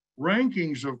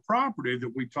rankings of property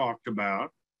that we talked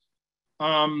about,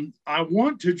 I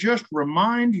want to just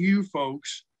remind you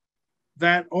folks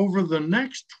that over the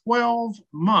next 12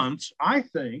 months, I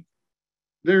think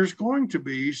there's going to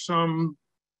be some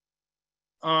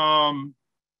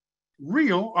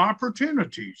real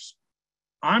opportunities.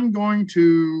 I'm going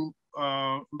to,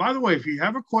 by the way, if you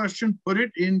have a question, put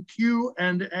it in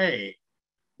Q&A.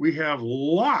 We have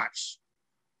lots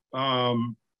of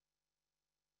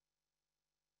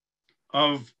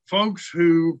folks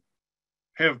who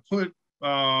have put,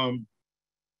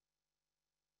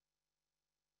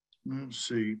 let's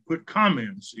see, put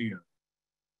comments in.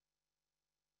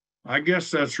 I guess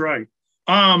that's right.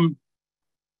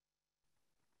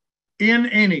 In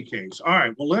any case, all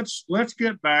right, well, let's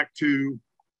get back to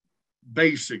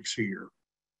basics here.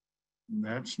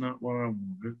 That's not what I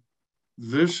wanted.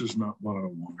 This is not what I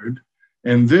wanted.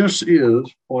 And this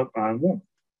is what I want.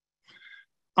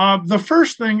 The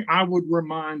first thing I would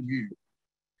remind you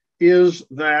is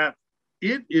that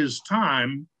it is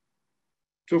time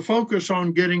to focus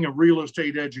on getting a real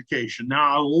estate education.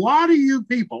 Now, a lot of you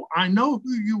people, I know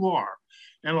who you are,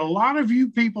 and a lot of you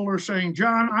people are saying,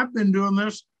 John, I've been doing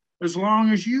this as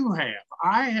long as you have.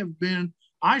 I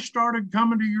started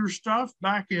coming to your stuff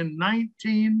back in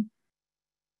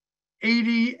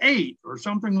 1988 or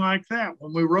something like that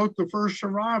when we wrote the first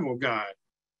survival guide.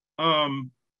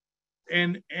 And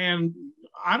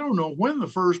I don't know when the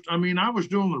first, I mean, I was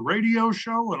doing the radio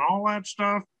show and all that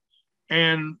stuff.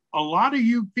 And a lot of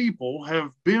you people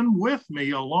have been with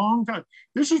me a long time.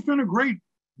 This has been a great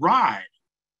ride.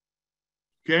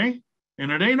 Okay.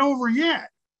 And it ain't over yet.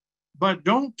 But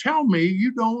don't tell me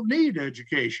you don't need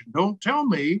education. Don't tell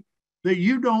me that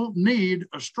you don't need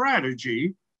a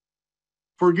strategy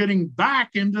for getting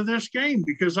back into this game,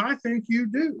 because I think you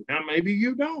do. Now, maybe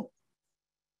you don't.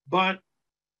 But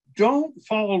don't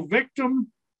fall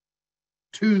victim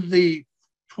to the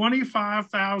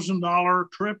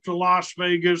 $25,000 trip to Las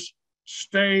Vegas,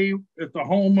 stay at the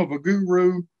home of a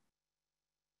guru.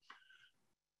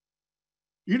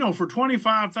 You know, for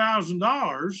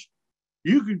 $25,000,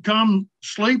 you could come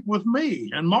sleep with me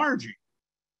and Margie.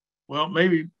 Well,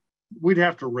 maybe we'd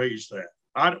have to raise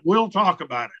that. We'll talk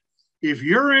about it. If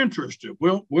you're interested,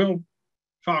 we'll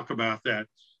talk about that.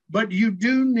 But you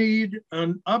do need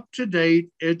an up-to-date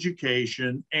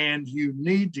education, and you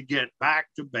need to get back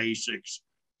to basics.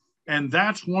 And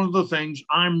that's one of the things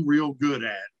I'm real good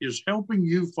at, is helping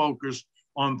you focus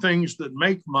on things that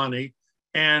make money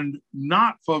and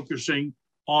not focusing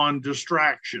on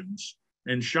distractions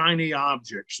and shiny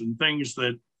objects and things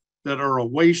that are a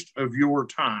waste of your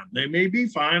time. They may be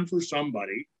fine for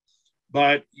somebody,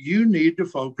 but you need to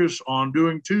focus on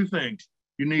doing two things.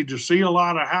 You need to see a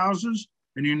lot of houses,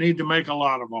 and you need to make a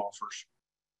lot of offers.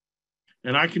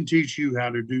 And I can teach you how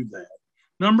to do that.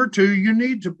 Number two, you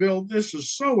need to build, this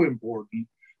is so important,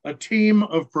 a team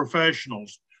of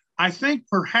professionals. I think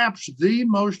perhaps the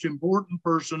most important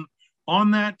person on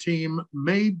that team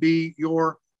may be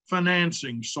your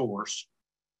financing source.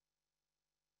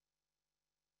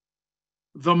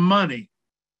 The money.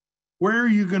 Where are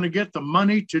you going to get the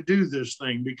money to do this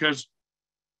thing? Because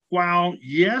while,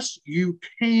 yes, you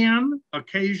can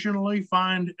occasionally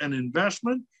find an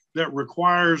investment that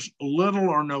requires little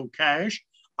or no cash,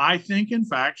 I think, in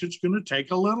fact, it's going to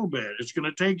take a little bit. It's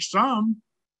going to take some,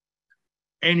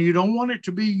 and you don't want it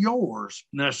to be yours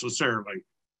necessarily.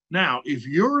 Now, if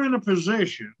you're in a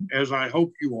position, as I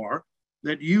hope you are,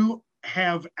 that you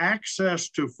have access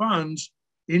to funds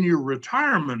in your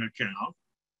retirement account,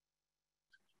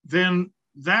 then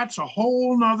that's a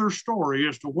whole nother story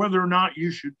as to whether or not you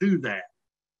should do that.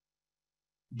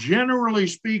 Generally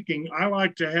speaking, I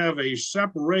like to have a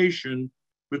separation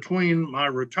between my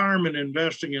retirement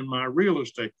investing and my real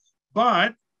estate,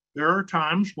 but there are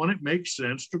times when it makes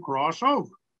sense to cross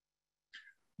over.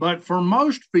 But for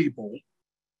most people,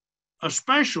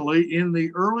 especially in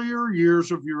the earlier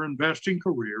years of your investing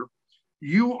career,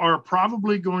 you are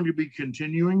probably going to be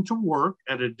continuing to work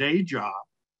at a day job,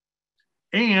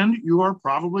 and you are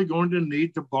probably going to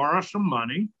need to borrow some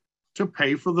money to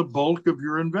pay for the bulk of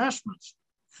your investments.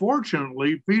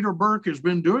 Fortunately, Peter Burke has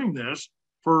been doing this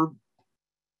for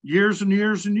years and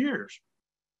years and years.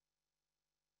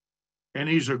 And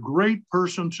he's a great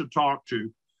person to talk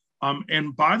to.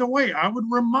 And by the way, I would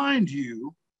remind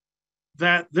you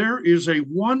that there is a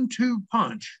 1-2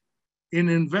 punch in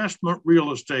investment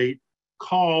real estate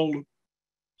called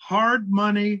hard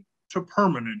money to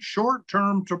permanent, short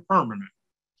term to permanent.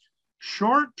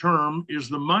 Short term is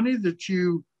the money that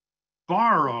you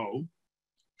borrow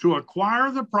to acquire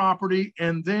the property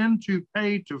and then to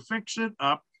pay to fix it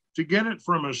up, to get it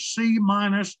from a C-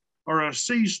 or a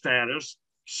C status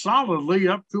solidly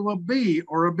up to a B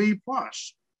or a B+.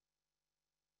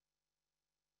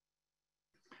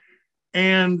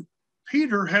 And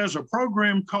Peter has a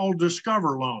program called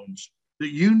Discover Loans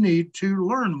that you need to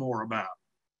learn more about.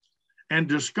 And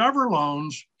Discover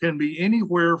Loans can be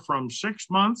anywhere from 6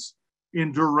 months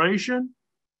in duration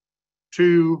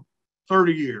to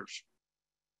 30 years.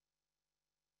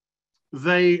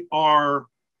 They are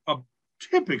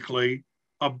typically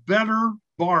a better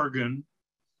bargain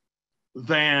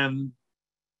than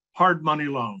hard money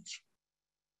loans.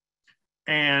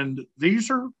 And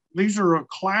these are a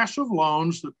class of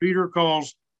loans that Peter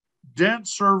calls debt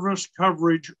service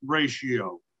coverage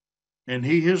ratio. And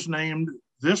he has named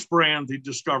this brand the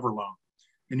Discover Loan.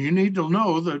 And you need to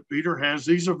know that Peter has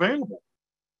these available.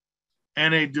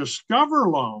 And a Discover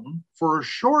Loan for a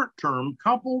short term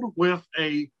coupled with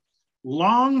a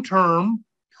long-term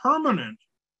permanent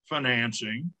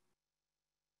financing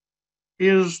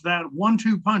is that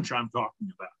 1-2 punch I'm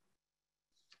talking about.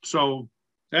 So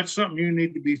that's something you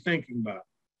need to be thinking about.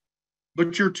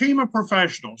 But your team of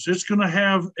professionals, it's going to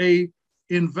have a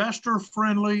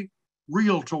investor-friendly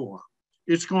realtor.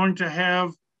 It's going to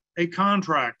have a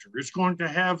contractor. It's going to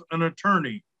have an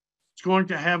attorney. It's going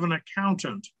to have an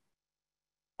accountant.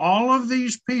 All of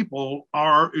these people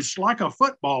are, it's like a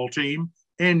football team,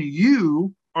 and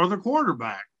you are the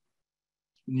quarterback.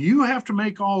 You have to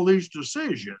make all these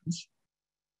decisions,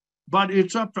 but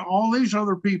it's up to all these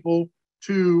other people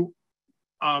to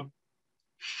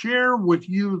share with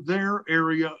you their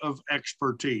area of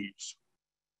expertise.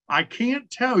 I can't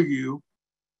tell you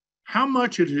how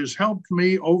much it has helped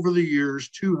me over the years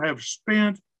to have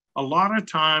spent a lot of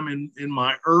time in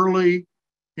my early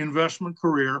investment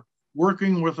career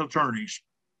working with attorneys.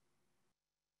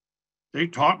 They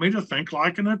taught me to think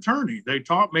like an attorney. They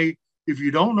taught me, if you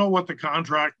don't know what the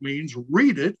contract means,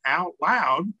 read it out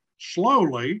loud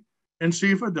slowly and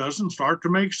see if it doesn't start to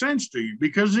make sense to you,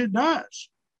 because it does.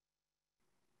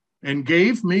 And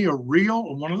gave me a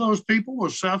real, one of those people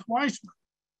was Seth Weissman.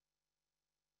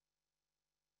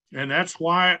 And that's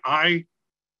why I,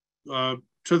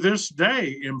 to this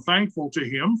day, am thankful to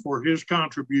him for his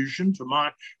contribution to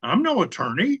my, I'm no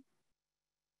attorney.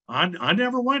 I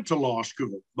never went to law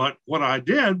school, but what I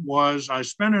did was I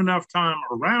spent enough time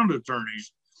around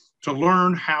attorneys to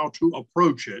learn how to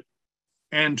approach it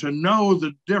and to know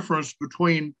the difference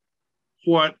between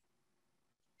what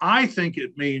I think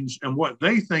it means and what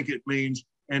they think it means,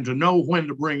 and to know when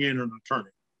to bring in an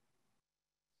attorney.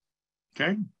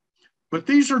 Okay? But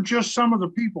these are just some of the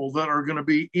people that are going to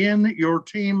be in your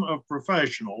team of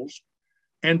professionals.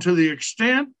 And to the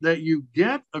extent that you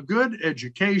get a good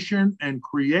education and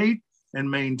create and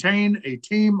maintain a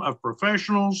team of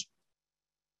professionals,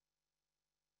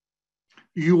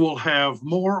 you will have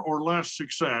more or less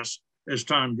success as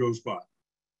time goes by.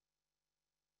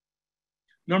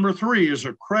 Number 3 is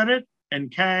a credit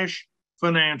and cash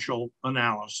financial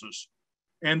analysis.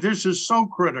 And this is so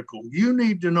critical. You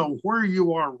need to know where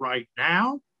you are right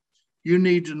now. You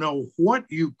need to know what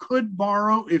you could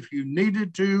borrow if you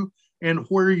needed to, and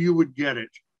where you would get it.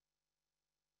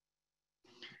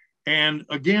 And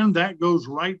again, that goes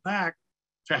right back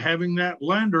to having that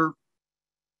lender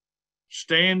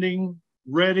standing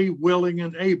ready, willing,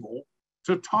 and able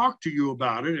to talk to you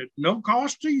about it at no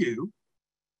cost to you,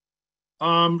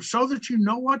 so that you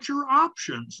know what your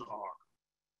options are.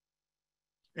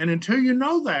 And until you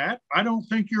know that, I don't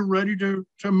think you're ready to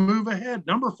move ahead.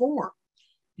 Number 4,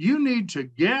 you need to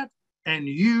get and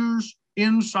use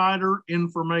insider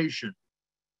information.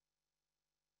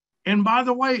 And by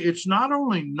the way, it's not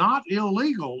only not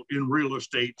illegal in real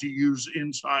estate to use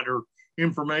insider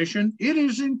information, it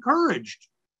is encouraged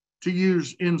to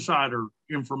use insider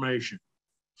information.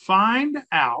 Find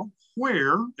out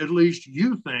where, at least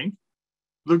you think,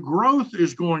 the growth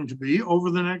is going to be over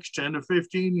the next 10 to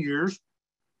 15 years.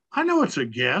 I know it's a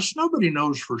guess. Nobody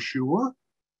knows for sure.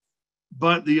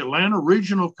 But the Atlanta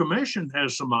Regional Commission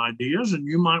has some ideas, and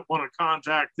you might want to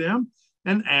contact them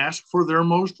and ask for their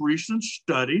most recent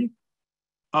study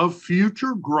of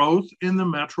future growth in the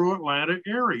metro Atlanta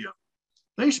area.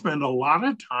 They spend a lot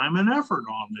of time and effort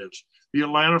on this. The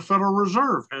Atlanta Federal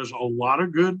Reserve has a lot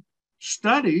of good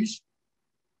studies.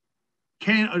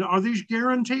 Are these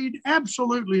guaranteed?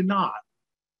 Absolutely not.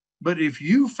 But if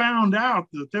you found out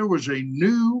that there was a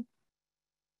new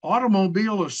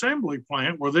automobile assembly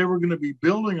plant where they were going to be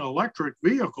building electric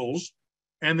vehicles,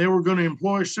 and they were going to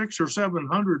employ 600 or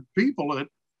 700 people at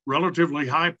relatively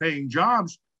high-paying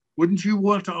jobs, wouldn't you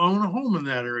want to own a home in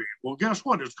that area? Well, guess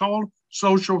what? It's called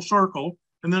Social Circle,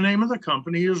 and the name of the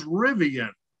company is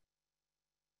Rivian.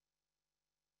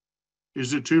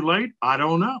 Is it too late? I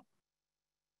don't know.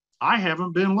 I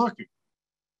haven't been looking.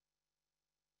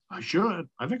 I should.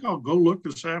 I think I'll go look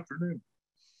this afternoon.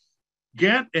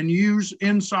 Get and use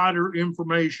insider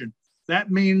information.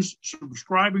 That means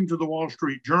subscribing to the Wall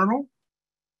Street Journal.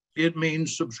 It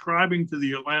means subscribing to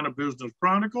the Atlanta Business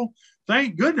Chronicle.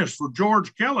 Thank goodness for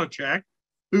George Kelichek,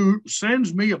 who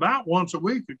sends me about once a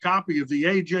week a copy of the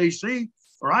AJC,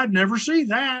 or I'd never see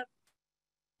that.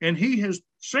 And he has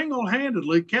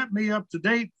single-handedly kept me up to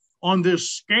date on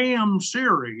this scam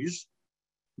series,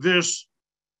 this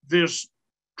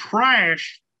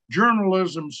trash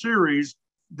journalism series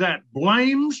that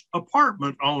blames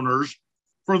apartment owners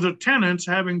for the tenants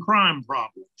having crime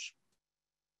problems.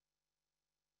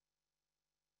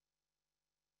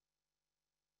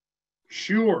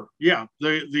 Sure, yeah,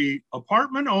 the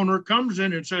apartment owner comes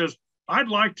in and says, I'd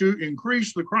like to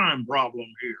increase the crime problem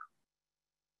here.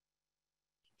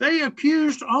 They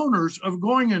accused owners of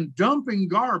going and dumping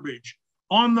garbage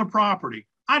on the property.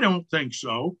 I don't think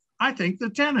so. I think the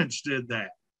tenants did that.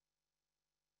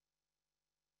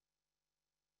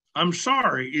 I'm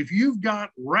sorry, if you've got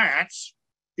rats,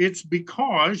 it's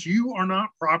because you are not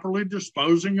properly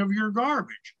disposing of your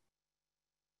garbage.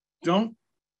 Don't,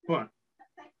 what?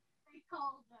 They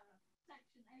called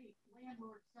Section 8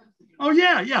 Oh,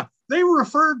 yeah, yeah. They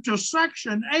referred to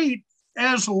Section 8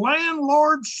 as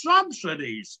landlord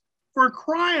subsidies, for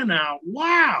crying out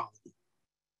loud.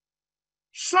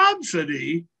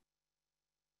 Subsidy?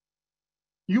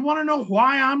 You want to know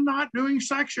why I'm not doing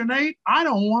Section 8? I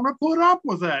don't want to put up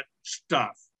with that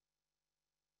stuff.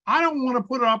 I don't want to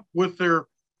put up with their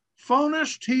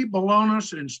Fonus T.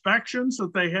 Balonus inspections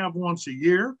that they have once a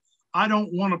year. I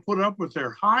don't want to put up with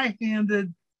their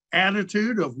high-handed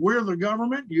attitude of we're the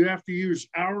government, you have to use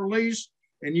our lease,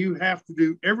 and you have to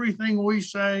do everything we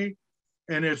say,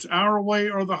 and it's our way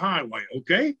or the highway.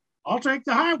 Okay, I'll take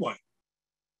the highway.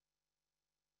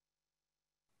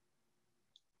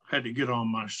 Had to get on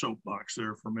my soapbox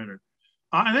there for a minute.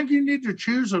 I think you need to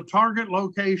choose a target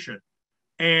location.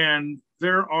 And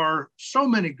there are so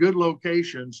many good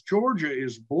locations. Georgia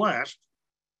is blessed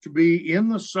to be in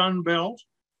the Sun Belt.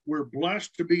 We're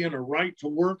blessed to be in a right to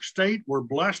work state. We're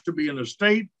blessed to be in a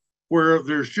state where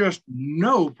there's just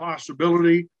no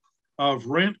possibility of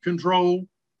rent control.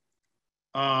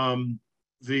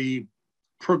 The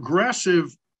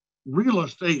progressive real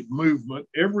estate movement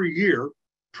every year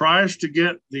tries to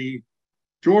get the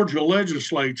Georgia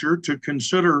legislature to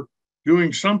consider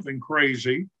doing something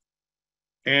crazy,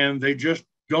 and they just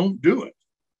don't do it,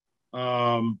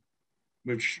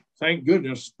 which thank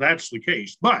goodness that's the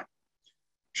case. But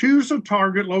choose a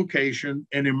target location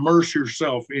and immerse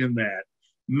yourself in that.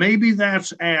 Maybe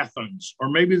that's Athens, or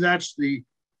maybe that's the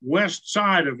west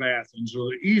side of Athens or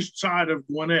the east side of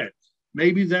Gwinnett.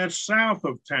 Maybe that's south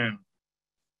of town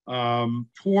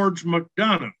towards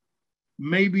McDonough.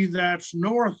 Maybe that's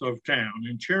north of town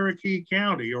in Cherokee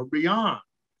County or beyond.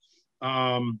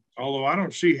 Although I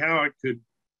don't see how it could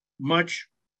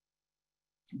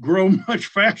grow much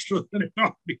faster than it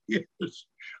already is.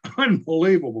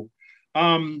 Unbelievable.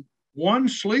 One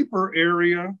sleeper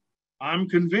area I'm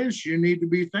convinced you need to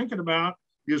be thinking about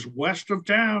is west of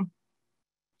town.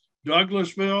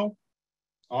 Douglasville,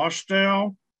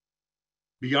 Austell,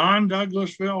 beyond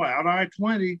Douglasville, out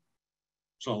I-20.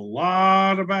 It's a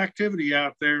lot of activity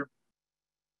out there.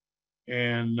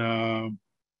 And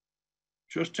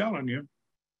just telling you,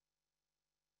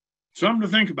 something to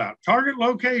think about. Target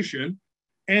location,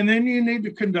 and then you need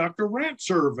to conduct a rent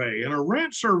survey. And a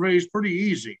rent survey is pretty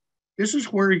easy. This is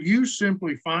where you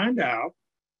simply find out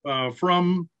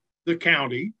from the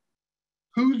county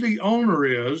who the owner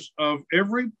is of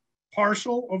every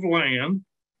parcel of land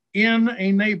in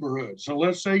a neighborhood. So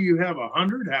let's say you have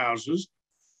 100 houses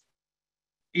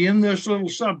in this little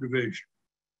subdivision,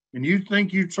 and you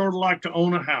think you'd sort of like to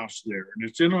own a house there, and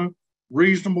it's in a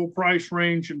reasonable price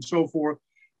range and so forth.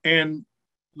 And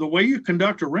the way you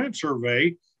conduct a rent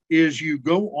survey is you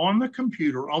go on the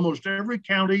computer. Almost every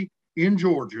county in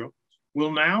Georgia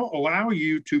will now allow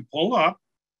you to pull up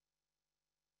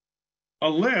a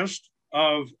list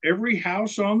of every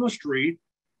house on the street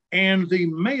and the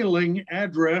mailing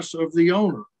address of the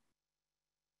owner.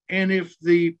 And if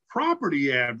the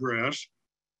property address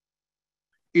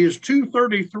is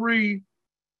 233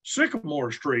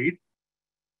 Sycamore Street,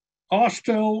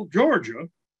 Austell, Georgia,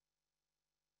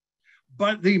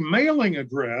 but the mailing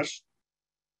address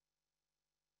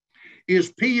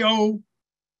is P.O.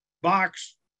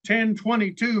 Box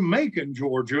 1022, Macon,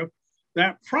 Georgia,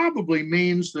 that probably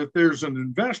means that there's an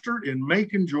investor in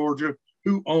Macon, Georgia,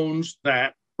 who owns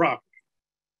that property.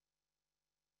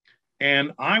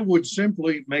 And I would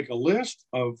simply make a list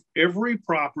of every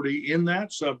property in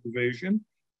that subdivision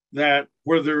that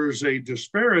where there's a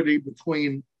disparity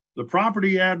between the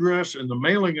property address and the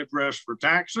mailing address for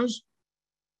taxes.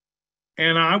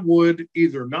 And I would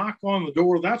either knock on the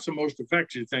door. That's the most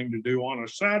effective thing to do on a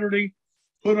Saturday.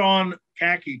 Put on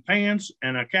khaki pants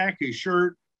and a khaki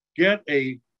shirt, get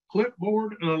a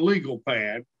clipboard and a legal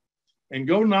pad, and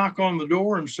go knock on the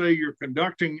door and say you're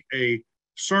conducting a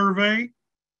survey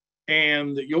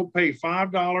and that you'll pay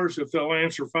 $5 if they'll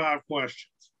answer 5 questions.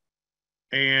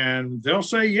 And they'll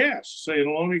say yes. Say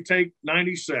it'll only take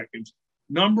 90 seconds.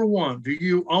 Number one, do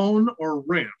you own or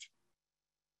rent?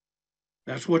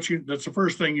 That's the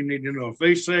first thing you need to know. If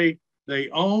they say they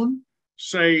own,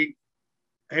 say,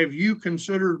 have you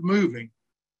considered moving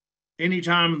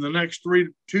anytime in the next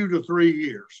 2 to 3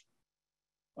 years?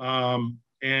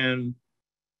 And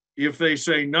if they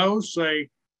say no, say,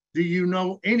 do you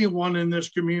know anyone in this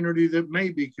community that may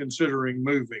be considering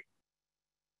moving?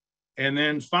 And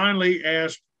then finally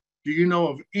ask, do you know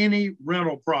of any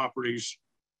rental properties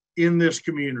in this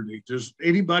community? Does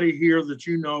anybody here that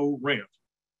you know rent?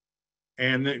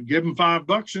 And then give them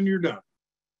 $5 and you're done.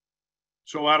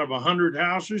 So out of 100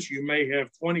 houses, you may have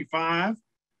 25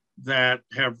 that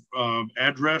have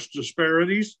address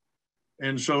disparities.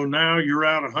 And so now you're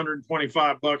out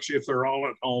 $125 if they're all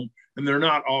at home, and they're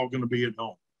not all going to be at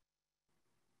home.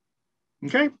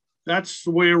 Okay, that's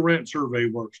the way a rent survey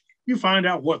works. You find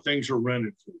out what things are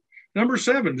rented for. Number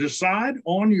 7, decide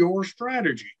on your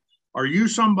strategy. Are you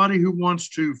somebody who wants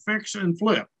to fix and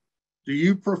flip? Do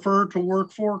you prefer to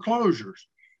work foreclosures?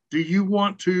 Do you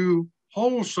want to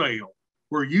wholesale,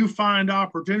 where you find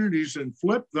opportunities and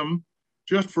flip them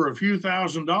just for a few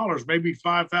 $1,000s, maybe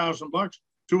 $5,000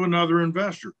 to another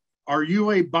investor? Are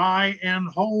you a buy and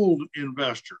hold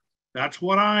investor? That's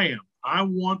what I am. I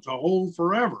want to hold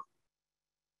forever.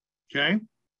 Okay.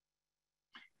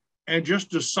 And just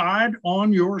decide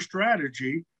on your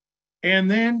strategy, and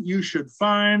then you should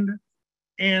find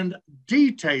and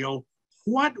detail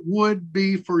what would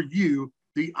be for you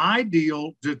the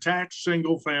ideal detached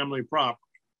single family property.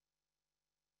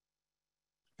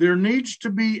 There needs to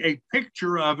be a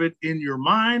picture of it in your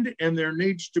mind, and there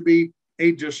needs to be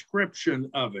a description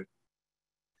of it.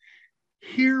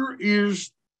 Here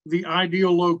is the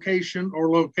ideal location or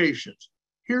locations.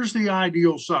 Here's the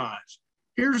ideal size.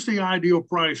 Here's the ideal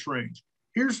price range.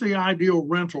 Here's the ideal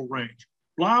rental range.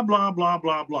 Blah, blah, blah,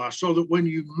 blah, blah. So that when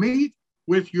you meet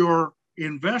with your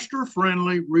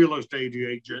investor-friendly real estate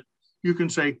agent, you can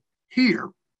say, here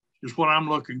is what I'm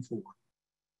looking for.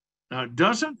 Now, it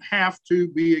doesn't have to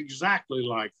be exactly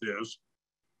like this,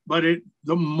 but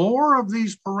the more of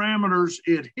these parameters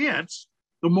it hits,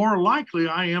 the more likely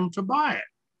I am to buy it.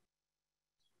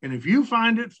 And if you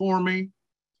find it for me,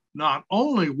 not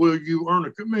only will you earn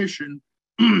a commission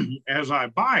as I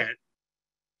buy it,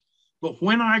 but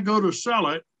when I go to sell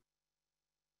it,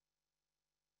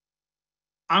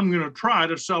 I'm going to try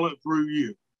to sell it through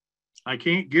you. I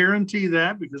can't guarantee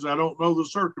that because I don't know the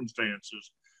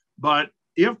circumstances, but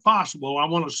if possible, I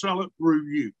want to sell it through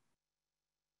you.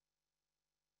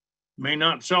 May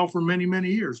not sell for many,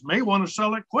 many years. May want to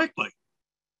sell it quickly.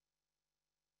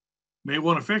 May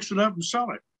want to fix it up and sell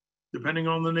it, depending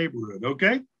on the neighborhood,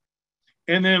 okay?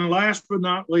 And then last but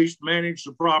not least, manage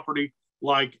the property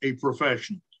like a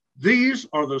professional. These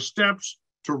are the steps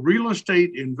to real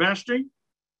estate investing,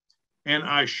 and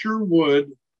I sure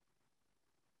would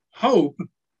hope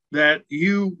that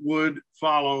you would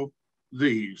follow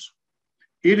these.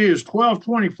 It is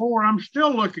 12:24. I'm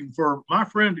still looking for my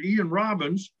friend Ian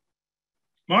Robbins.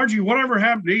 Margie, whatever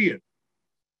happened to Ian?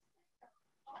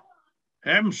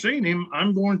 Haven't seen him.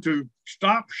 I'm going to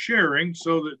stop sharing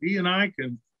so that he and I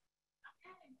can.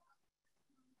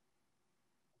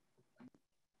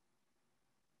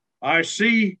 I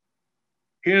see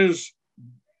his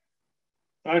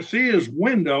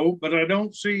window, but I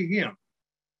don't see him.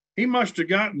 He must have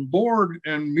gotten bored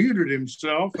and muted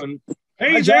himself. And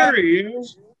hey, there he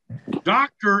is.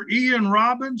 Dr. Ian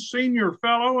Robbins, Senior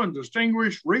Fellow and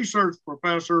Distinguished Research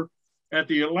Professor at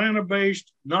the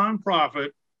Atlanta-based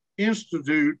nonprofit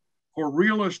Institute for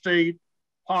Real Estate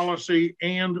Policy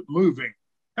and Moving.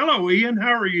 Hello, Ian.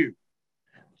 How are you?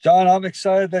 John, I'm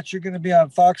excited that you're going to be on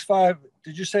Fox 5.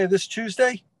 Did you say this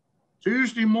Tuesday?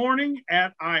 Tuesday morning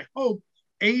at, I hope,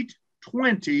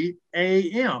 8:20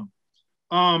 a.m.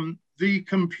 The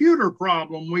computer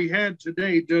problem we had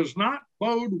today does not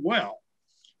bode well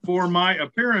for my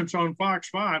appearance on Fox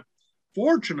 5.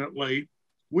 Fortunately,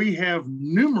 we have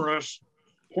numerous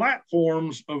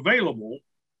platforms available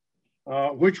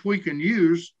which we can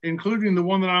use, including the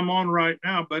one that I'm on right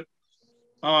now. But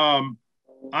I'm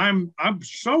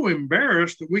so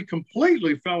embarrassed that we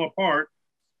completely fell apart.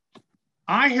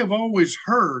 I have always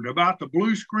heard about the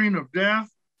blue screen of death,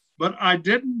 but I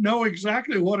didn't know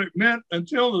exactly what it meant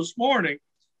until this morning.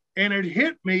 And it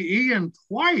hit me, Ian,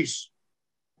 twice.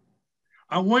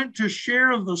 I went to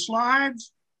share the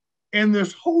slides and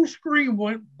this whole screen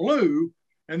went blue.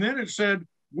 And then it said,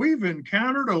 we've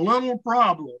encountered a little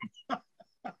problem.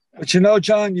 But you know,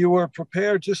 John, you were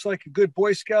prepared just like a good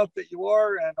Boy Scout that you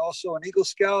are, and also an Eagle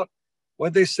Scout.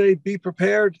 What they say, be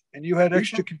prepared, and you had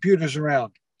extra computers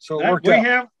around. So it worked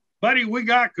out. Buddy, we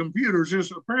got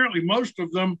computers. Apparently most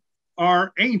of them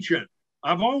are ancient.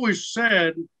 I've always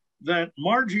said that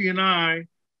Margie and I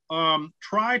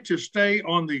try to stay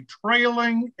on the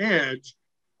trailing edge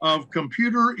of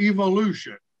computer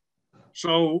evolution.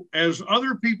 So as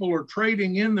other people are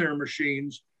trading in their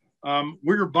machines,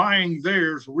 we're buying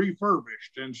theirs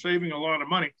refurbished and saving a lot of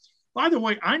money. By the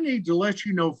way, I need to let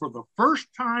you know, for the first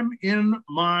time in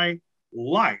my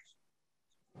life,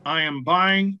 I am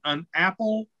buying an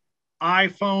Apple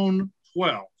iPhone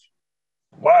 12.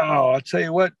 Wow. I'll tell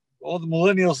you what, all the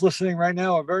millennials listening right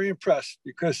now are very impressed,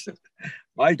 because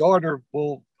my daughter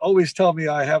will always tell me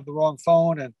I have the wrong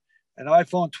phone, and an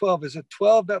iPhone 12. Is it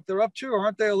 12 that they're up to, or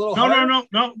aren't they a little higher?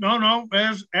 No.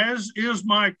 As is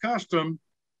my custom,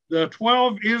 The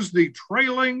 12 is the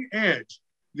trailing edge.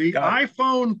 The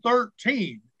iPhone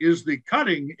 13 is the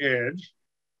cutting edge,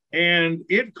 and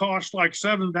it costs like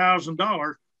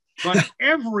 $7,000. But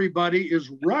everybody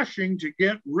is rushing to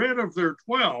get rid of their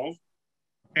 12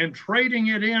 and trading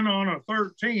it in on a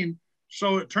 13.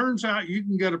 So it turns out you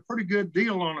can get a pretty good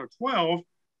deal on a 12,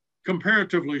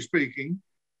 comparatively speaking.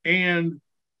 And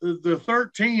the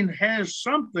 13 has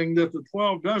something that the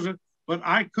 12 doesn't, but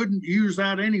I couldn't use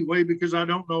that anyway because I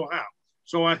don't know how.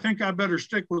 So I think I better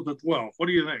stick with the 12. What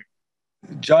do you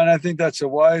think? John, I think that's a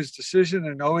wise decision,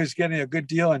 and always getting a good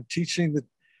deal and teaching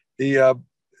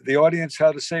the audience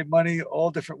how to save money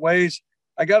all different ways.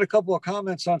 I got a couple of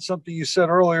comments on something you said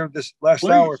earlier this last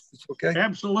hour, if it's okay.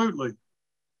 Absolutely.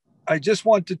 I just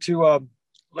wanted to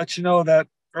let you know that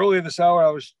earlier this hour,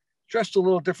 I was dressed a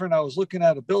little different. I was looking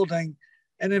at a building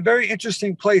and a very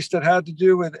interesting place that had to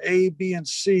do with A, B, and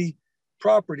C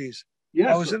properties. Yes,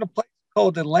 I was in a place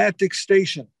called Atlantic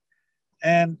Station.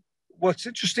 And what's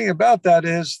interesting about that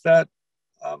is that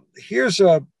here's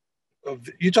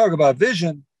you talk about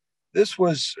vision. This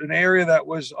was an area that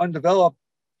was undeveloped,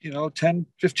 10,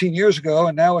 15 years ago.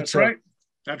 And now it's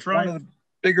That's one of the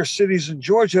bigger cities in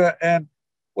Georgia. And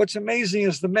what's amazing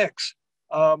is the mix.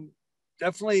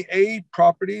 Definitely A,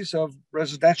 properties of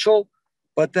residential,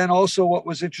 but then also what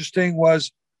was interesting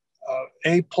was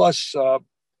A plus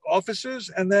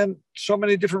offices, and then so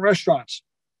many different restaurants.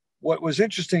 What was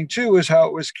interesting too is how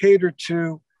it was catered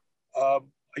to a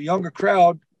younger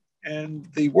crowd and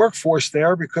the workforce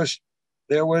there, because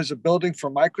there was a building for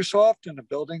Microsoft and a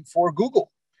building for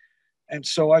Google. And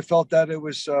so I felt that it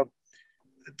was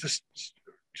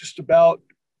just about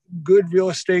good real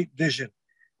estate vision.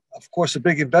 Of course, a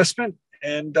big investment,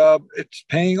 and it's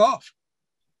paying off.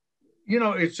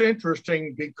 It's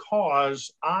interesting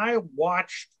because I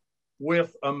watched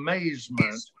with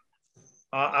amazement.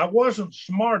 I wasn't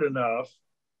smart enough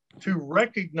to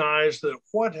recognize that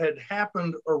what had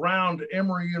happened around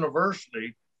Emory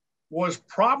University was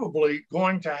probably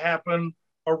going to happen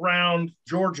around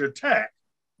Georgia Tech.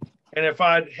 And if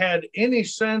I'd had any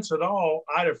sense at all,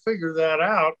 I'd have figured that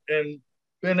out and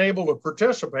been able to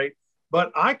participate.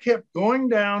 But I kept going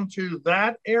down to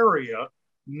that area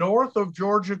north of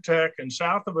Georgia Tech and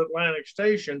south of Atlantic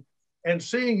Station and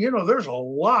seeing, there's a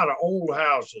lot of old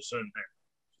houses in there.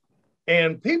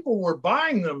 And people were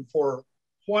buying them for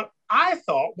what I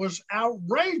thought was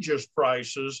outrageous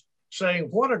prices, saying,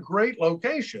 what a great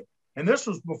location. And this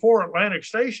was before Atlantic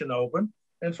Station opened.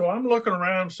 And so I'm looking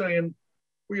around saying,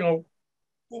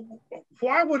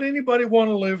 why would anybody want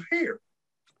to live here?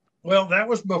 Well, that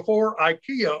was before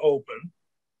IKEA opened,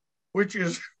 which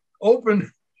is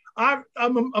open.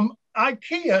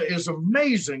 IKEA is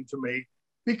amazing to me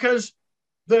because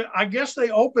I guess they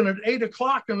open at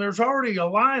 8:00 and there's already a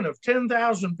line of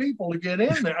 10,000 people to get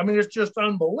in there. I mean, it's just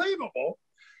unbelievable.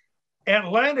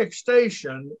 Atlantic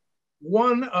Station,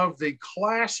 one of the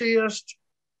classiest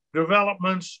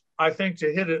developments, I think,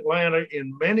 to hit Atlanta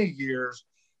in many years.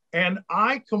 And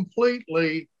I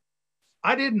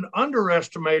didn't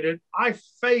underestimate it. I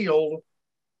failed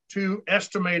to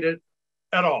estimate it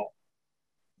at all.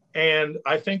 And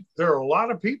I think there are a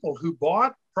lot of people who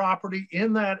bought property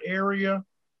in that area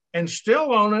and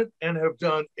still own it and have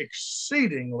done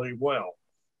exceedingly well.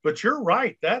 But you're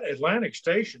right, that Atlantic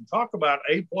Station, talk about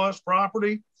A-plus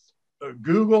property,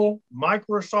 Google,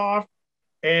 Microsoft,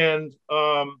 and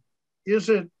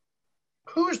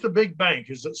who is the big bank?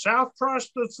 Is it South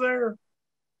Trust that's there?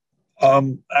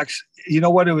 Actually, you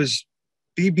know what? It was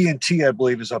BB&T, I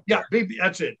believe, is up there. Yeah,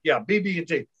 that's it. Yeah,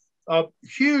 BB&T.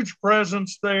 Huge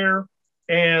presence there,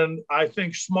 and I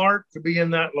think smart to be in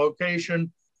that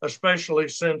location, especially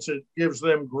since it gives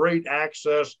them great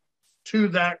access to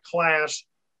that class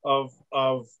of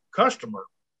customer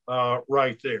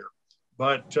right there.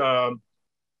 But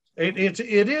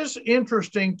it is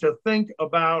interesting to think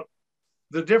about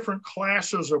the different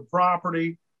classes of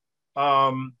property.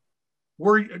 Did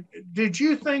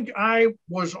you think I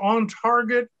was on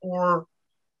target, or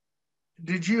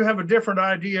did you have a different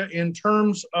idea in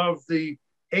terms of the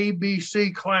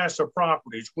ABC class of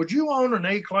properties? Would you own an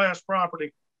A-class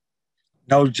property?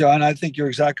 No, John, I think you're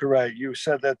exactly right. You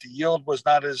said that the yield was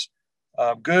not as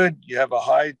good. You have a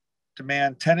high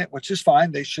demand tenant, which is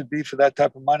fine. They should be for that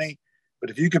type of money. But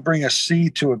if you could bring a C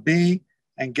to a B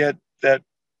and get that,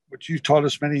 what you taught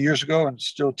us many years ago and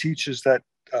still teaches, that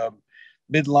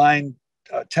midline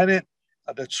tenant,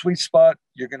 that sweet spot,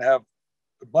 you're going to have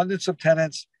abundance of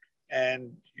tenants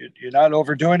and you're not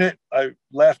overdoing it. I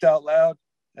laughed out loud,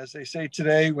 as they say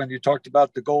today, when you talked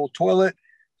about the gold toilet.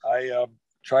 I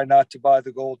try not to buy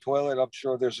the gold toilet. I'm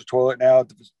sure there's a toilet now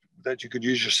that you could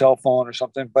use your cell phone or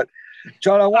something. But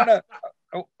John, I want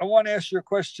to ask you a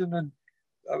question, and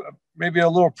maybe a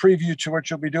little preview to what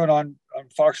you'll be doing on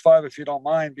Fox 5, if you don't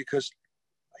mind, because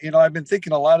I've been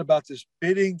thinking a lot about this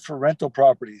bidding for rental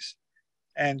properties,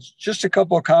 and just a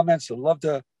couple of comments I'd love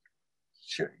to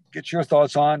get your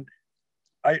thoughts on.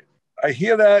 I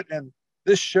hear that, and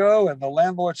this show and the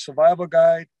Landlord Survival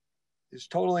Guide is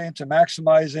totally into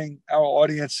maximizing our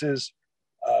audience's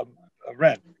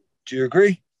rent. Do you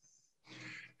agree?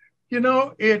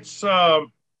 It's I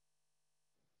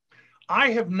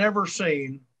have never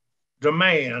seen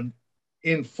demand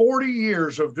in 40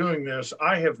 years of doing this.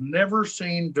 I have never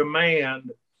seen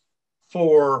demand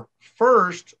for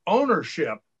first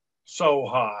ownership so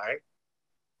high.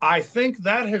 I think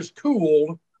that has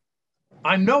cooled.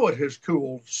 I know it has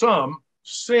cooled some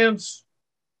since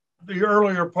the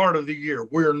earlier part of the year.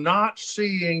 We're not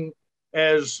seeing,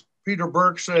 as Peter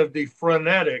Burke said, the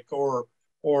frenetic or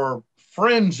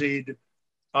frenzied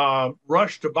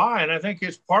rush to buy. And I think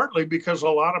it's partly because a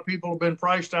lot of people have been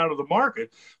priced out of the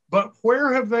market. But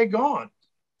where have they gone?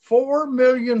 4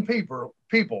 million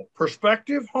people,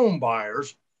 prospective home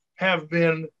buyers, have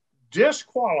been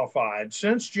disqualified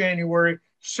since January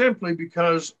simply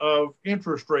because of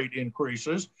interest rate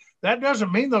increases. That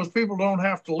doesn't mean those people don't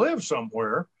have to live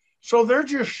somewhere. So they're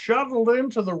just shuttled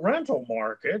into the rental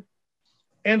market.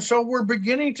 And so we're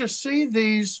beginning to see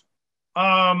these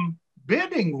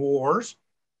bidding wars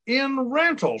in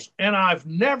rentals. And I've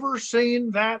never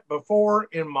seen that before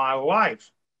in my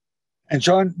life. And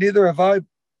John, neither have I,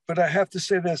 but I have to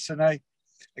say this, and I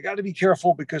got to be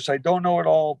careful because I don't know it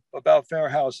all about fair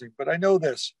housing, but I know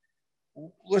this.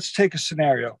 Let's take a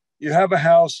scenario. You have a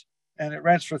house and it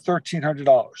rents for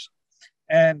 $1,300,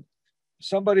 and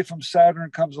somebody from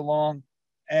Saturn comes along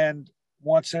and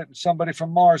wants it, and somebody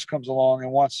from Mars comes along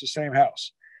and wants the same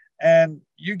house. And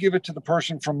you give it to the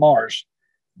person from Mars,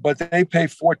 but they pay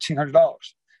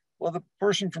 $1,400. Well, the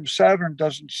person from Saturn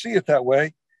doesn't see it that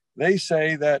way. They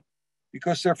say that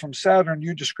because they're from Saturn,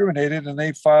 you discriminated, and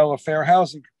they file a fair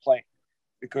housing complaint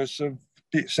because of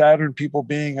Saturn people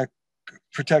being a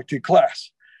protected class.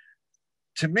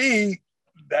 To me,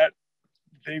 that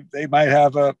they might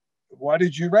have a, why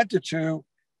did you rent it to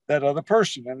that other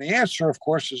person? And the answer, of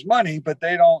course, is money, but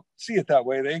they don't see it that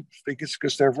way. They think it's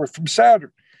because they're from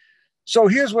Saturn. So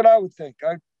here's what I would think.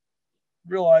 I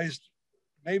realized,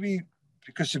 maybe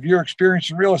because of your experience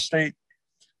in real estate,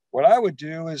 what I would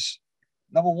do is,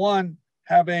 number one,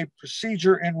 have a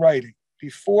procedure in writing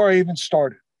before I even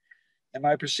started. And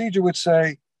my procedure would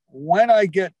say, when I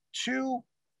get 2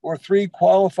 or 3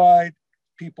 qualified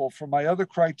people from my other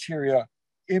criteria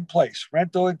in place,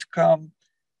 rental income,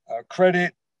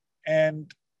 credit,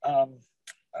 and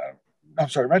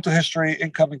rental history,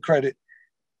 income, and credit.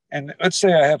 And let's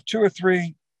say I have 2 or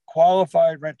 3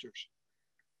 qualified renters.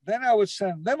 Then I would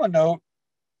send them a note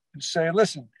and say,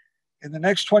 listen, in the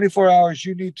next 24 hours,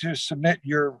 you need to submit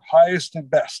your highest and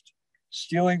best,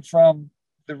 stealing from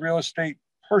the real estate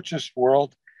purchase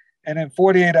world. And in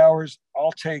 48 hours,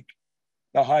 I'll take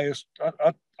the highest.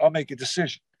 I'll make a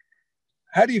decision.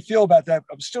 How do you feel about that?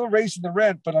 I'm still raising the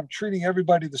rent, but I'm treating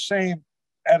everybody the same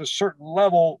at a certain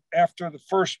level after the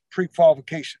first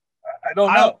pre-qualification. I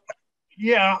don't know.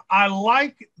 I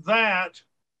like that.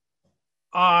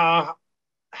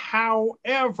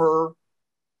 However,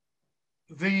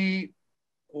 the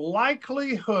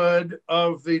likelihood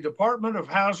of the Department of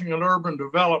Housing and Urban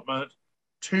Development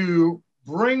to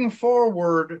bring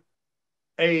forward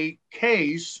a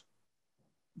case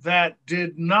that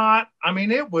did not,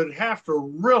 it would have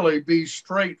to really be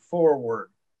straightforward.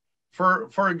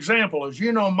 For example, as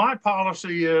you know, my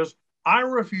policy is I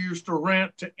refuse to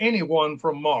rent to anyone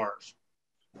from Mars.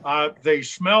 They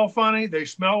smell funny. They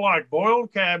smell like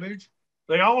boiled cabbage.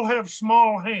 They all have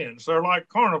small hands. They're like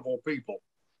carnival people.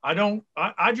 I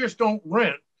just don't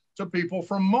rent to people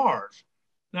from Mars.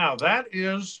 Now that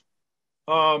is,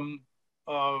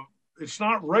 it's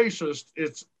not racist,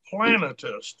 it's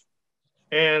planetist.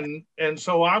 And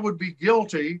so I would be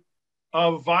guilty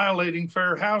of violating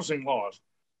fair housing laws.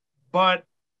 But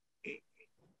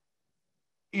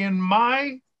in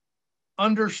my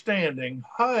understanding,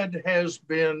 HUD has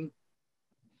been,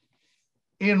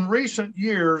 in recent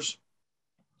years,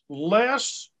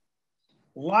 less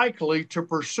likely to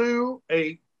pursue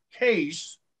a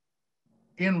case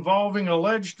involving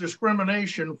alleged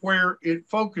discrimination where it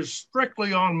focused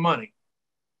strictly on money.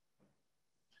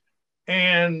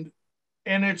 And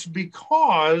it's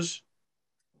because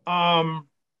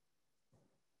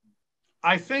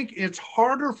I think it's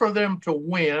harder for them to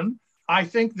win. I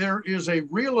think there is a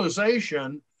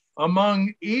realization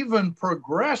among even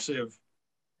progressive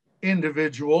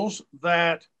individuals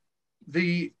that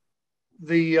the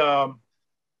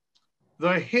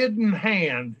the hidden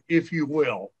hand, if you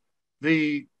will,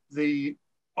 the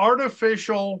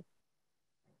artificial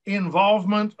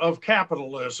involvement of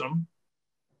capitalism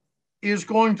is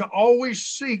going to always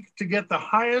seek to get the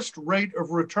highest rate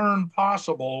of return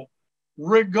possible,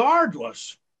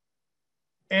 regardless.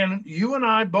 And you and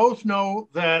I both know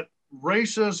that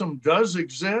racism does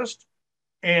exist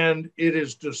and it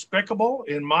is despicable,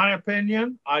 in my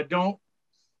opinion. I don't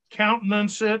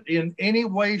countenance it in any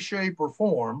way, shape, or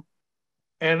form.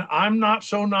 And I'm not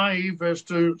so naive as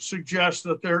to suggest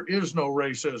that there is no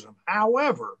racism.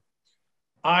 However,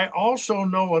 I also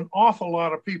know an awful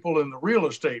lot of people in the real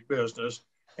estate business,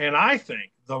 and I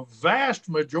think the vast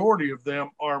majority of them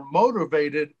are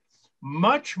motivated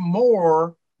much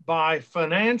more by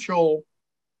financial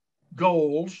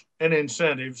goals and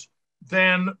incentives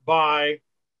than by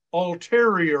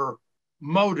ulterior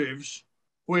motives,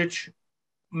 which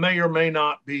may or may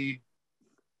not be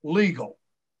legal.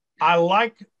 I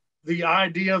like the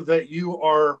idea that you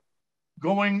are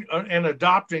going and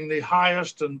adopting the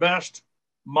highest and best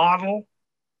model.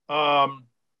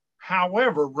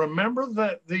 However, remember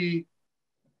that the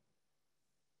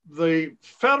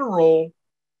federal,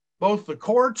 both the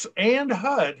courts and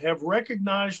HUD have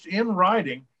recognized in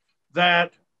writing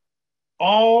that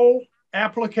all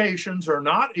applications are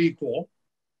not equal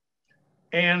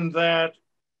and that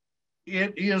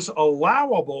it is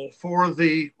allowable for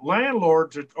the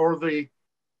landlord to, or the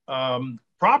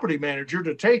property manager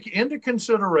to take into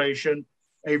consideration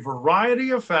a variety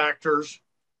of factors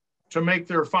to make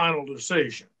their final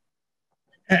decision.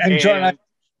 And John,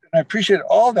 I appreciate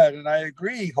all that, and I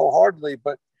agree wholeheartedly,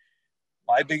 but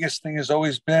my biggest thing has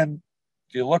always been,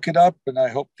 if you look it up, and I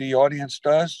hope the audience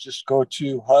does, just go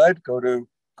to HUD, go to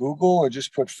Google, or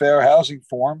just put fair housing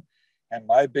form. And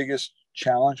my biggest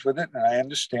challenge with it, and I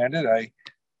understand it, I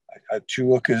too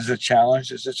look as a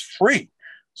challenge, is it's free.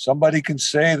 Somebody can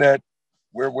say that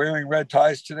we're wearing red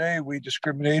ties today, we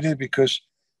discriminated because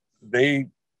they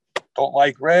don't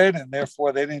like red, and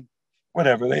therefore they didn't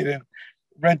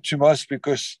rent to us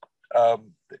because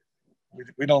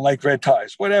we don't like red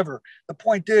ties, whatever. The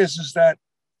point is that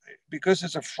because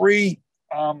it's a free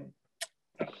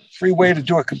way to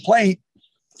do a complaint,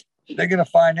 they're going to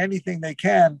find anything they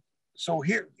can. So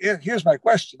here's my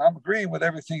question. I'm agreeing with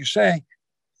everything you're saying.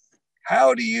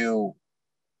 How do you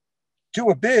do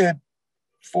a bid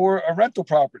for a rental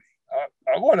property?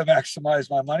 I want to maximize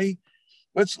my money.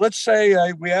 Let's say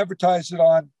we advertise it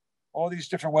on all these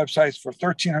different websites for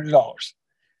 $1,300.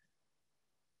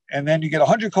 And then you get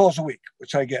 100 calls a week,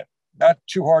 which I get. Not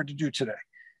too hard to do today.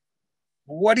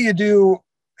 What do you do?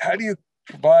 How do you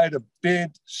provide a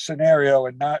bid scenario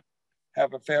and not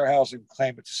have a fair housing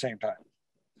claim at the same time?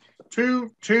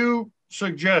 Two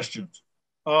suggestions.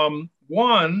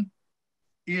 One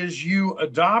is you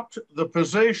adopt the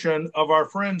position of our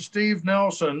friend Steve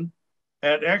Nelson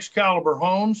at Excalibur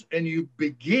Homes, and you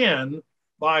begin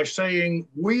by saying,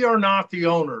 we are not the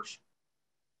owners.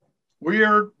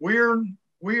 We're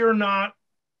not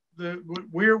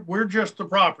we're just the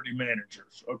property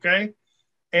managers, okay?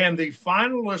 And the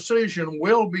final decision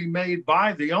will be made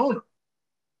by the owner,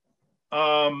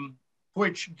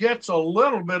 which gets a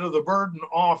little bit of the burden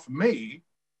off me.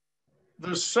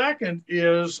 The second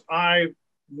is I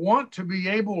want to be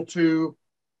able to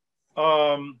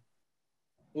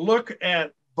look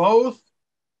at both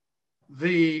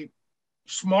the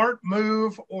Smart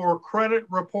Move or credit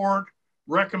report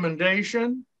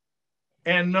recommendation.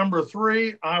 And number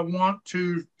three, I want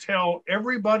to tell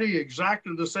everybody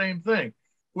exactly the same thing,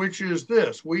 which is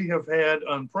this: we have had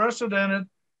unprecedented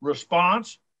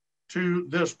response to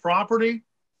this property,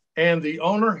 and the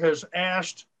owner has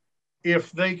asked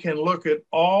if they can look at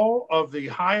all of the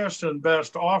highest and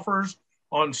best offers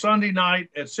on Sunday night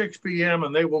at 6 p.m.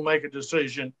 and they will make a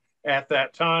decision at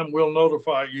that time. We'll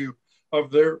notify you of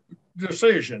their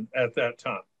decision at that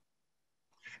time.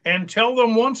 And tell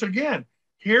them once again,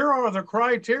 here are the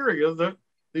criteria that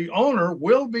the owner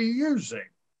will be using,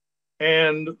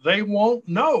 and they won't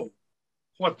know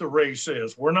what the race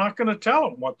is. We're not going to tell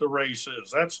them what the race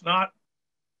is. That's not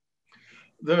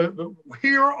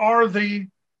here are the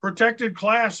protected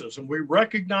classes, and we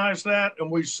recognize that and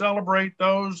we celebrate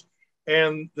those,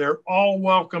 and they're all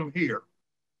welcome here.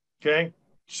 Okay.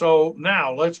 So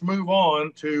now let's move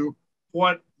on to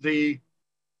what the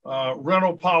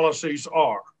rental policies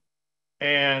are.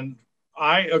 And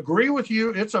I agree with you.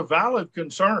 It's a valid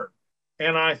concern.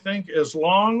 And I think as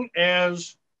long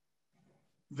as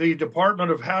the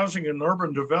Department of Housing and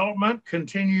Urban Development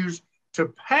continues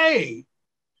to pay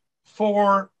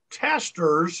for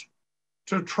testers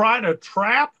to try to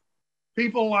trap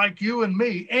people like you and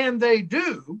me, and they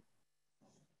do,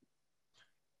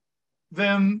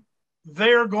 then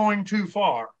they're going too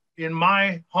far, in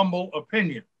my humble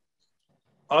opinion.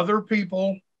 Other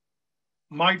people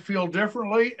might feel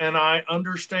differently, and I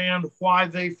understand why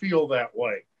they feel that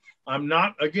way. I'm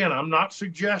not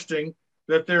suggesting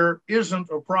that there isn't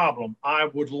a problem. I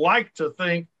would like to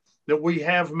think that we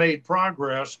have made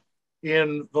progress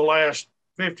in the last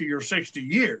 50 or 60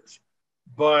 years,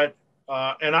 but,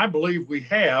 and I believe we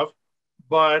have,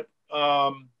 but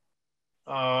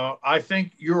I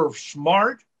think you're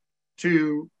smart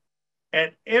to,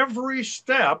 at every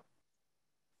step,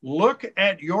 look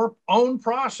at your own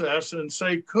process and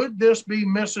say, could this be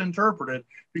misinterpreted?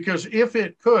 Because if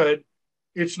it could,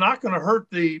 it's not going to hurt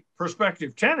the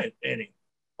prospective tenant any.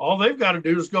 All they've got to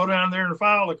do is go down there and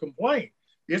file a complaint.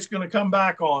 It's going to come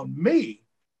back on me.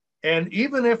 And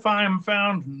even if I'm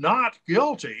found not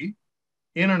guilty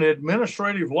in an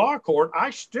administrative law court,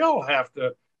 I still have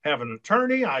to have an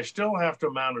attorney. I still have to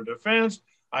mount a defense.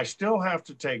 I still have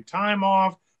to take time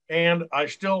off. And I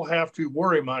still have to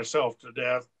worry myself to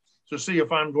death to see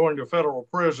if I'm going to federal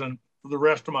prison for the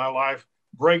rest of my life,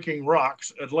 breaking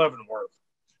rocks at Leavenworth.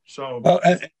 So, well,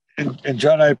 and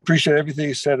John, I appreciate everything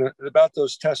you said about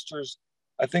those testers.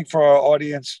 I think for our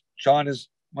audience, John, is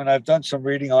when I've done some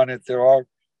reading on it, there are,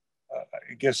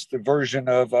 I guess, the version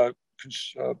of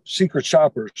secret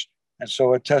shoppers. And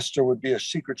so a tester would be a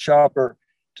secret shopper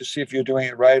to see if you're doing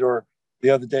it right. Or the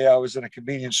other day I was in a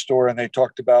convenience store and they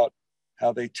talked about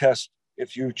how they test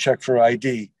if you check for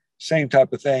ID. Same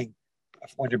type of thing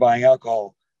when you're buying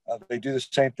alcohol. They do the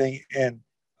same thing in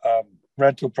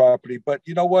rental property. But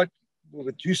you know what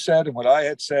you said and what I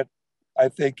had said, I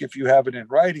think if you have it in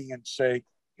writing and say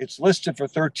it's listed for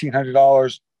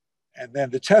 $1,300, and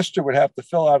then the tester would have to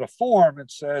fill out a form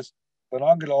and says, but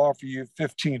I'm going to offer you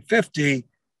 $1,550.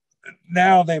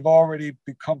 Now they've already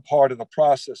become part of the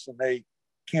process and they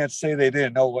can't say they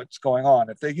didn't know what's going on.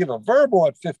 If they give a verbal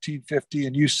at $1,550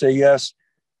 and you say yes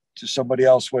to somebody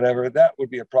else, whatever, that would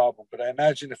be a problem. But I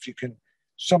imagine if you can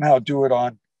somehow do it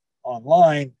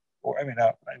online or in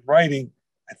writing,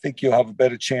 I think you'll have a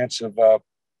better chance of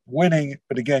winning.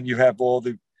 But again, you have all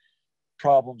the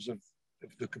problems of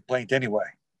the complaint anyway.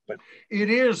 But it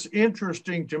is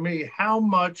interesting to me how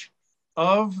much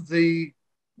of the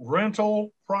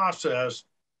rental process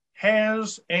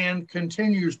has and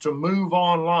continues to move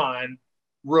online,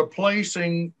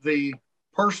 replacing the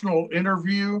personal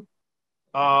interview.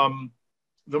 The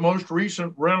most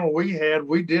recent rental we had,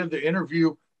 we did the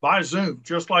interview by Zoom,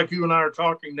 just like you and I are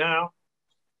talking now.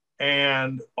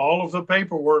 And all of the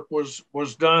paperwork was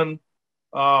done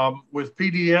with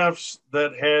PDFs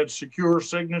that had secure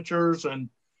signatures and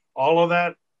all of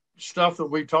that stuff that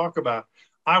we talk about.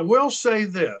 I will say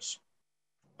this.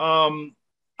 The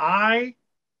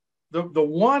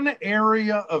one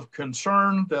area of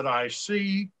concern that I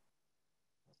see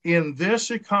in this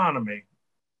economy,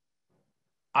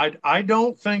 I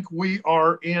don't think we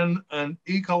are in an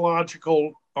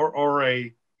ecological or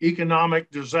a economic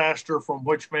disaster from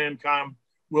which mankind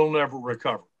will never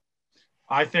recover.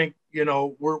 I think,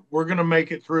 we're going to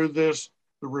make it through this,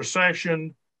 the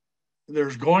recession.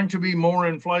 There's going to be more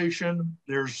inflation.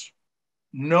 There's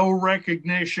no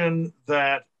recognition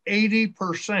that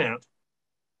 80%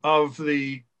 of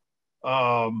the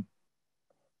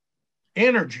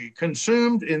energy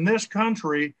consumed in this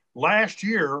country last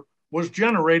year was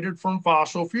generated from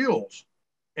fossil fuels.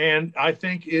 And I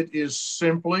think it is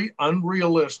simply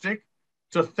unrealistic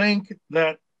to think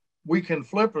that we can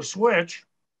flip a switch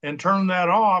and turn that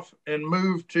off and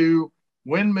move to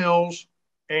windmills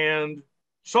and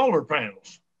solar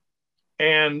panels.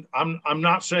 And I'm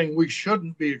not saying we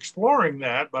shouldn't be exploring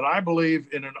that, but I believe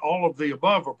in an all of the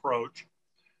above approach.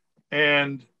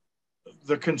 And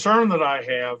the concern that I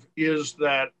have is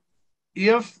that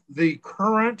if the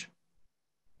current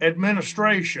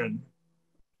administration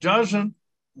doesn't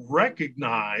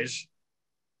recognize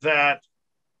that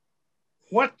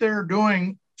what they're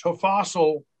doing to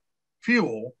fossil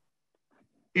fuel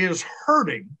is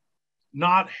hurting,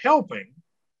 not helping,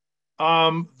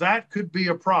 that could be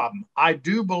a problem. I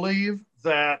do believe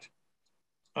that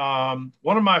one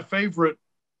of my favorite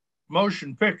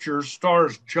motion pictures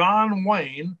stars John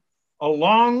Wayne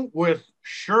along with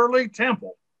Shirley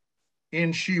Temple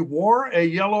in She Wore a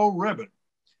Yellow Ribbon.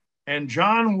 And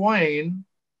John Wayne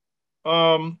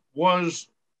was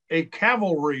a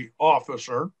cavalry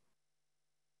officer,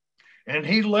 and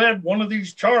he led one of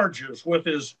these charges with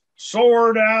his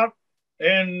sword out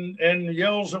and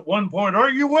yells at one point, "Are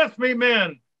you with me,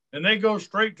 men?" And they go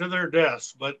straight to their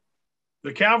deaths, but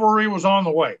the cavalry was on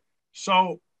the way.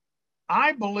 So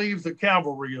I believe the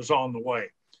cavalry is on the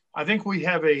way. I think we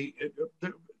have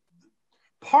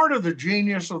part of the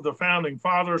genius of the founding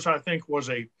fathers, I think, was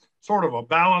a sort of a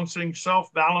balancing,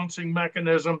 self-balancing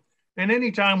mechanism. And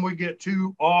anytime we get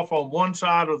too off on one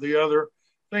side or the other,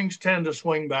 things tend to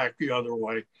swing back the other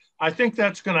way. I think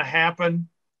that's going to happen.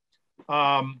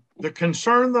 The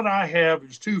concern that I have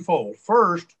is twofold.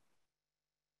 First,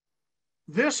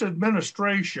 this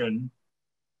administration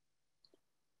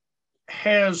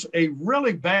has a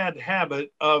really bad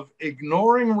habit of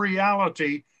ignoring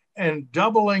reality and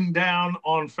doubling down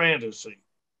on fantasy.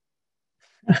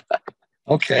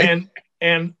 Okay.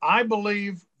 And I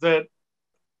believe that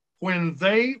when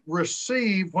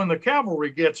the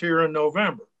cavalry gets here in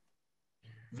November,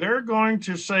 they're going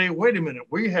to say, wait a minute,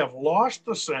 we have lost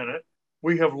the Senate.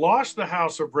 We have lost the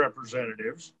House of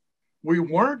Representatives. We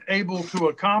weren't able to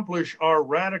accomplish our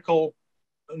radical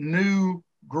new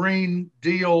Green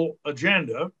Deal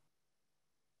agenda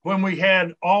when we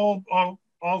had all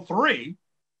three.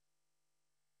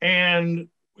 And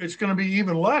it's going to be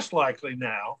even less likely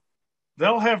now.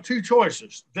 They'll have two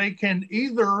choices. They can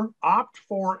either opt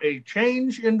for a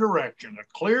change in direction, a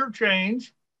clear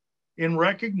change in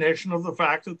recognition of the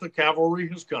fact that the cavalry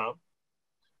has come,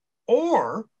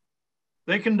 or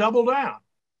they can double down.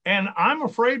 And I'm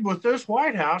afraid with this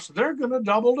White House, they're going to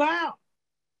double down.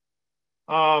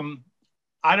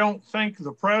 I don't think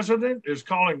the president is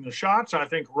calling the shots. I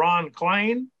think Ron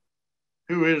Klain,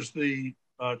 who is the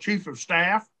chief of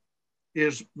staff,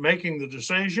 is making the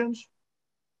decisions.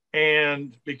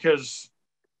 And because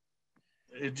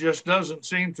it just doesn't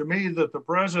seem to me that the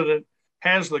president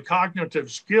has the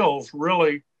cognitive skills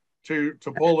really to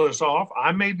pull this off.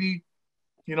 I may be,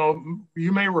 you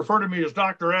may refer to me as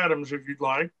Dr. Adams if you'd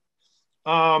like.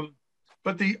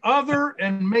 But the other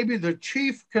and maybe the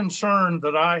chief concern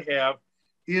that I have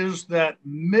is that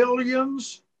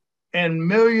millions and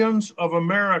millions of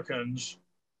Americans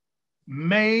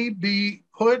may be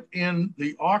put in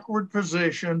the awkward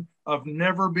position of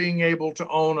never being able to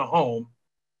own a home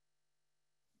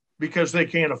because they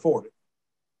can't afford it.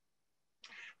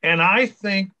 And I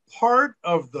think part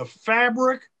of the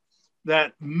fabric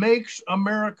that makes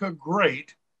America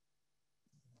great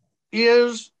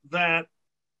is that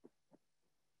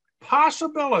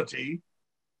possibility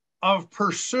of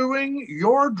pursuing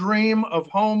your dream of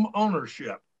home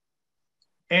ownership.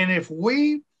 And if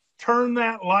we turn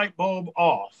that light bulb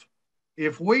off,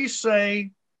 if we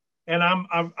say, and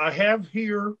I have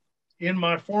here in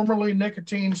my formerly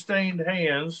nicotine-stained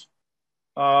hands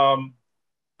an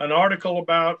article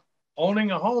about owning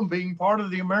a home being part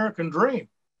of the American dream.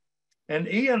 And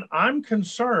Ian, I'm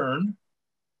concerned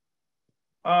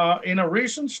in a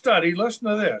recent study, listen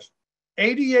to this,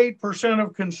 88%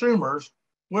 of consumers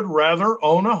would rather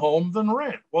own a home than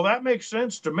rent. Well, that makes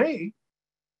sense to me.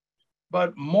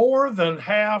 But more than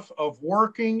half of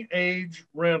working age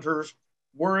renters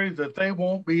worry that they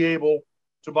won't be able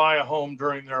to buy a home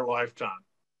during their lifetime.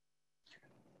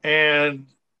 And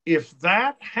if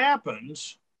that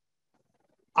happens,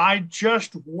 I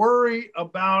just worry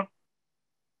about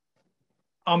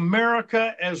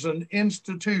America as an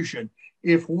institution.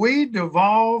 If we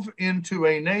devolve into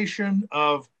a nation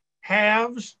of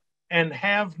haves and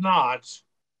have-nots,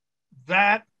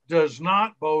 that does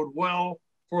not bode well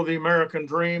for the American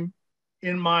dream,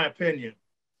 in my opinion.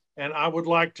 And I would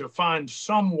like to find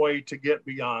some way to get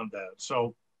beyond that.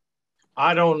 So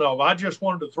I don't know. I just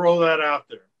wanted to throw that out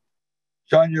there.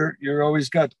 John, you're always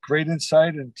got great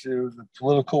insight into the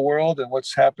political world and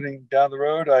what's happening down the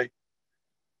road. I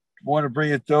want to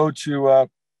bring it though to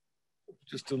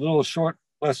just a little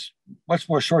much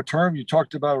more short term. You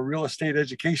talked about a real estate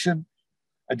education.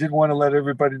 I did want to let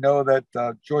everybody know that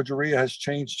Georgia REIA has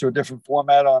changed to a different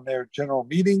format on their general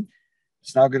meeting.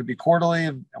 It's now going to be quarterly,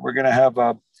 and we're going to have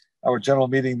our general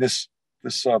meeting this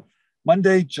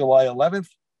Monday, July 11th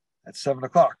at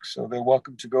 7:00. So they're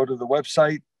welcome to go to the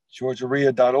website,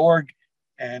 georgiarea.org,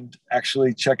 and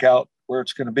actually check out where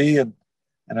it's going to be and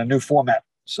a new format.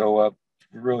 So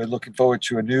we're really looking forward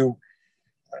to a new.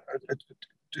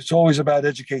 It's always about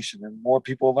education, and more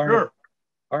people learn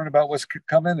about what's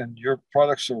coming, and your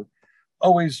products are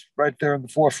always right there in the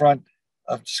forefront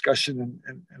of discussion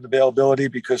and availability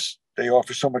because they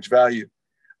offer so much value.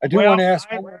 I do want to ask.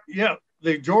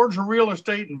 The Georgia Real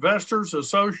Estate Investors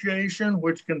Association,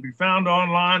 which can be found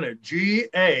online at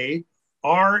GAREIA.org,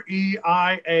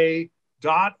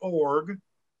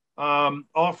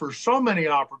 offers so many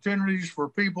opportunities for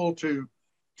people to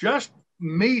just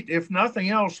meet, if nothing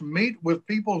else, meet with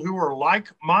people who are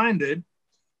like-minded.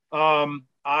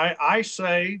 I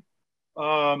say,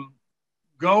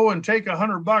 go and take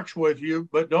 $100 with you,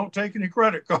 but don't take any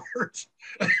credit cards.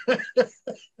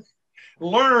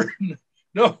 Learn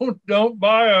don't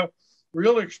buy a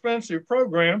real expensive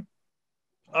program,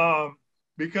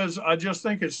 because I just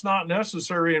think it's not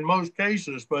necessary in most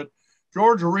cases. But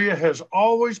Georgia RIA has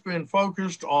always been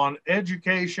focused on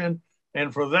education,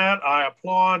 and for that I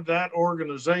applaud that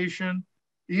organization,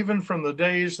 even from the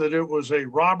days that it was a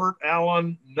Robert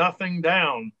Allen Nothing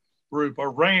Down group, a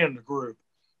RAND group.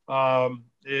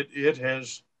 It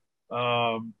has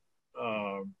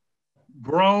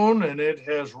grown, and it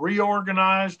has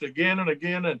reorganized again and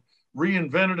again and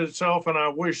reinvented itself. And I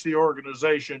wish the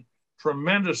organization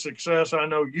tremendous success. I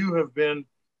know you have been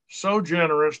so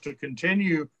generous to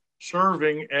continue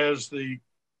serving as the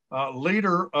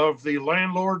leader of the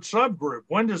landlord subgroup.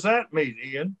 When does that meet,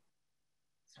 Ian?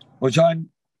 Well, John,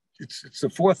 it's the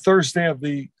fourth Thursday of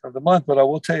the month, but I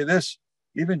will tell you this: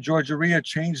 even Georgia RIA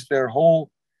changed their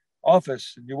whole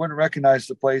office, and you wouldn't recognize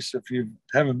the place if you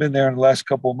haven't been there in the last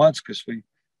couple of months because we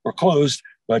were closed.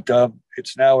 But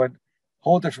it's now a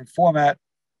whole different format.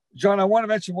 John, I want to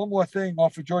mention one more thing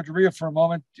off of Georgia RIA for a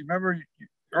moment. Do you remember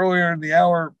earlier in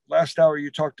the last hour, you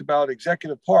talked about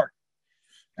Executive Park?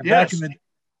 And yes.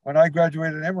 When I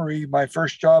graduated Emory, my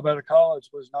first job out of college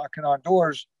was knocking on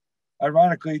doors,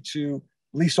 ironically, to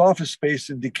lease office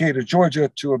space in Decatur, Georgia,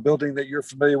 to a building that you're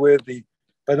familiar with, the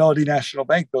Fidelity National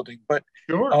Bank building, but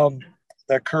sure.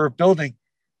 That curved building.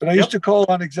 But I used to call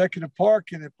on Executive Park,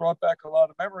 and it brought back a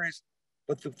lot of memories.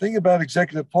 But the thing about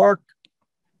Executive Park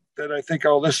that I think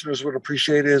our listeners would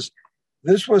appreciate is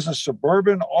this was a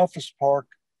suburban office park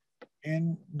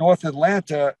in North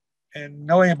Atlanta. And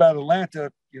knowing about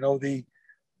Atlanta, the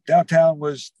downtown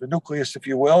was the nucleus, if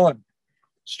you will, and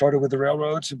started with the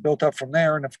railroads and built up from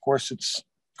there. And of course, it's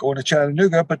going to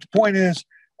Chattanooga. But the point is,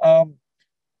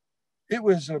 it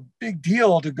was a big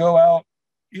deal to go out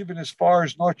even as far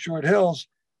as North Druid Hills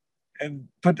and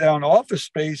put down office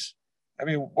space. I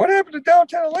mean, what happened to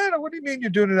downtown Atlanta? What do you mean you're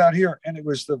doing it out here? And it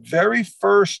was the very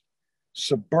first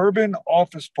suburban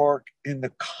office park in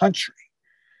the country.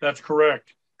 That's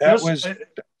correct.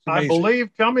 I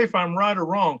believe, tell me if I'm right or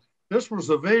wrong, this was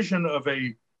the vision of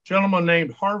a gentleman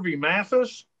named Harvey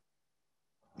Mathis.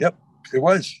 Yep, it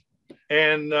was.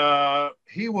 And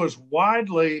he was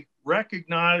widely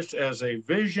recognized as a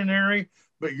visionary.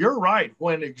 But you're right.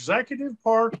 When Executive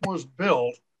Park was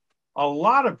built, a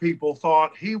lot of people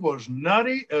thought he was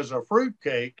nutty as a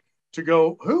fruitcake to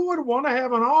go, who would want to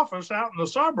have an office out in the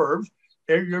suburbs?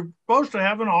 You're supposed to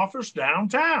have an office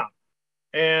downtown.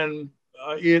 And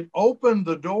it opened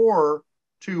the door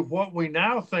to what we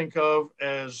now think of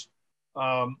as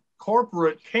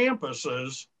corporate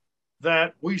campuses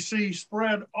that we see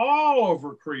spread all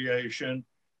over creation.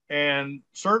 And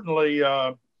certainly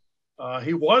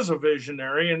he was a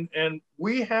visionary. And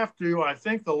we have to, I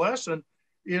think the lesson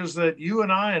is that you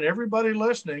and I and everybody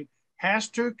listening has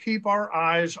to keep our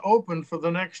eyes open for the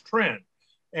next trend.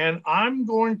 And I'm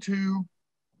going to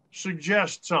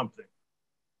suggest something.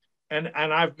 And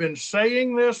I've been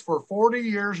saying this for 40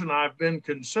 years, and I've been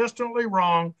consistently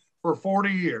wrong for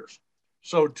 40 years.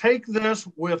 So take this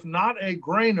with not a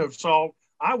grain of salt.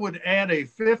 I would add a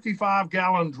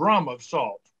 55-gallon drum of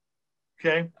salt.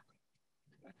 Okay.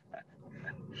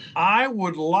 I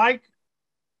would like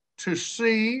to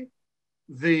see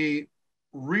the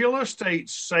real estate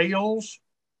sales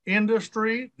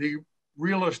industry, the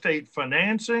real estate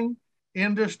financing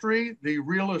industry, the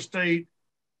real estate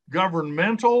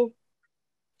governmental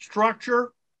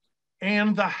structure,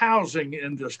 and the housing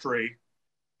industry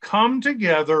come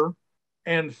together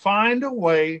and find a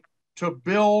way to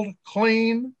build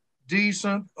clean,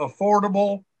 decent,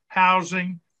 affordable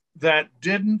housing that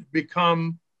didn't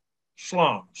become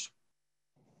slums.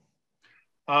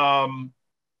 I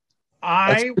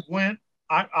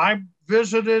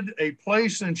visited a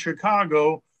place in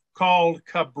Chicago called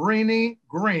Cabrini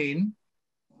Green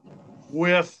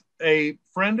with a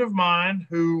friend of mine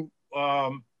who,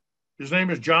 his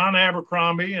name is John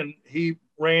Abercrombie, and he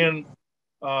ran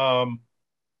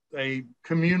a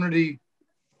community,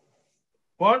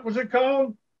 what was it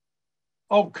called?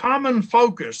 Oh, Common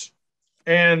Focus.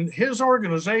 And his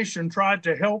organization tried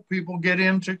to help people get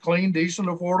into clean, decent,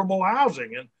 affordable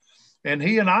housing. And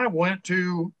he and I went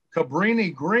to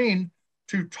Cabrini Green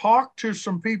to talk to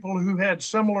some people who had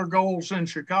similar goals in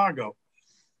Chicago.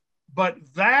 But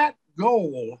that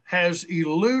goal has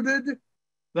eluded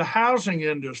the housing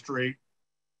industry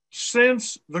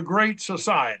since the Great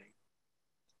Society.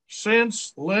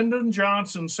 Since Lyndon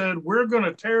Johnson said, we're going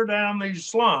to tear down these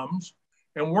slums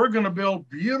and we're going to build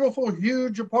beautiful,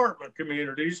 huge apartment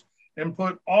communities and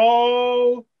put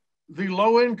all the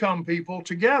low-income people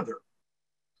together.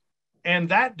 And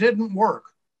that didn't work.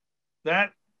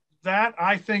 That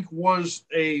I think was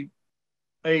a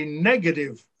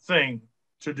negative thing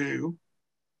to do.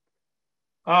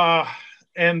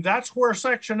 And that's where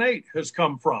Section 8 has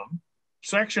come from.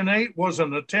 Section 8 was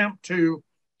an attempt to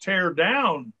tear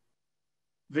down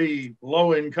the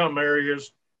low-income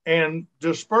areas and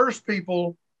disperse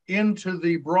people into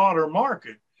the broader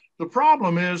market. The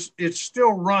problem is it's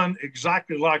still run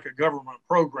exactly like a government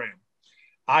program.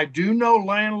 I do know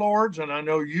landlords, and I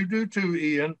know you do too,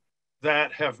 Ian,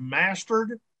 that have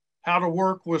mastered how to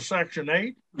work with Section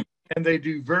 8, and they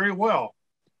do very well.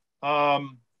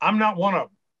 I'm not one of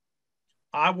them.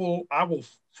 I will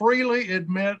freely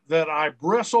admit that I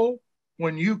bristle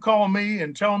when you call me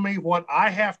and tell me what I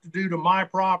have to do to my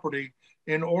property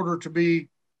in order to be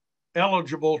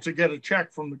eligible to get a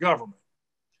check from the government.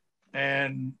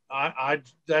 And I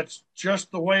that's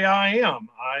just the way I am.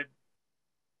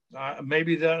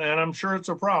 Maybe that, and I'm sure it's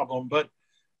a problem, but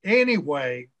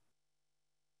anyway,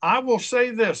 I will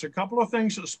say this, a couple of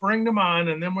things that spring to mind,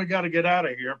 and then we got to get out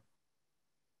of here.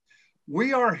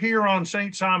 We are here on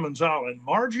St. Simon's Island.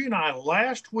 Margie and I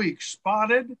last week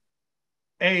spotted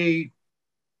I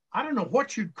don't know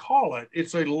what you'd call it.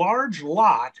 It's a large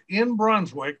lot in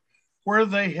Brunswick where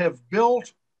they have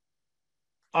built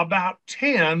about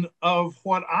 10 of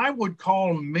what I would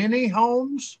call mini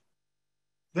homes.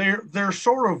 They're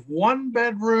sort of 1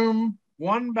 bedroom,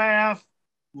 1 bath,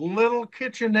 little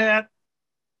kitchenette.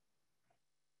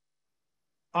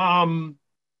 They're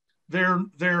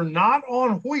not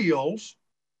on wheels,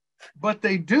 but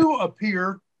they do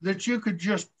appear that you could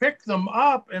just pick them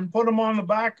up and put them on the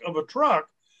back of a truck.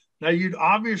 Now, you'd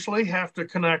obviously have to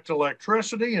connect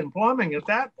electricity and plumbing at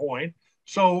that point.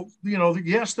 So,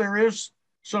 yes, there is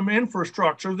some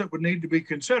infrastructure that would need to be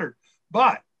considered,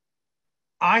 but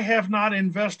I have not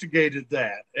investigated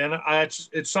that. And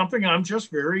it's something I'm just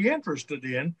very interested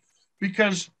in,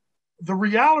 because the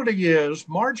reality is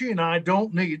Margie and I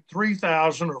don't need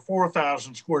 3,000 or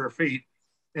 4,000 square feet,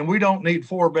 and we don't need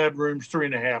 4 bedrooms,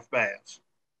 3.5 baths.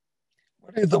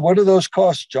 What do those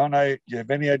cost, John? You have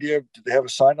any idea? Do they have a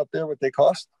sign up there what they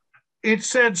cost? It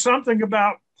said something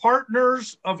about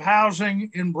Partners of Housing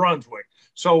in Brunswick.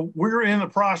 So we're in the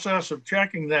process of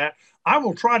checking that. I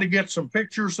will try to get some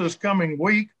pictures this coming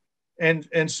week and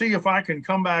see if I can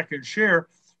come back and share.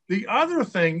 The other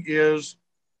thing is,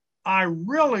 I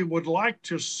really would like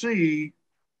to see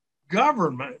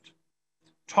government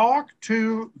talk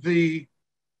to the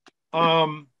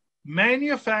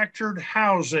manufactured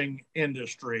housing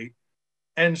industry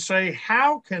and say,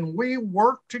 how can we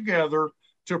work together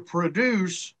to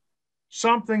produce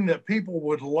something that people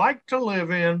would like to live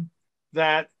in,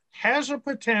 that has a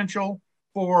potential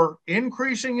for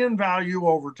increasing in value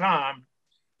over time,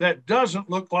 that doesn't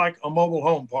look like a mobile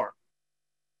home park.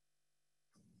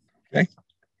 Okay.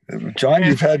 John,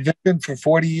 you've had Vision for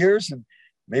 40 years, and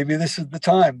maybe this is the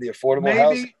time, the affordable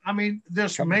housing. I mean,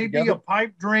 this may be a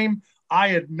pipe dream. I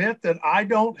admit that I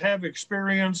don't have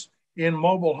experience in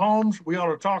mobile homes. We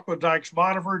ought to talk with Dykes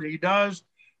Boddiford. He does.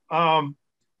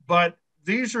 But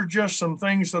these are just some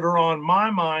things that are on my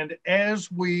mind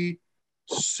as we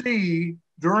see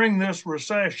during this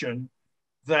recession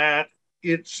that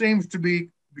it seems to be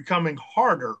becoming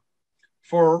harder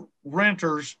for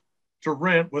renters to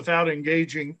rent without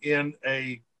engaging in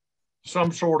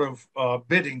some sort of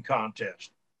bidding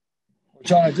contest.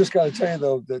 John, I just got to tell you,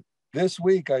 though, that this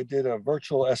week I did a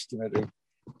virtual estimate of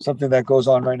something that goes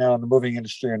on right now in the moving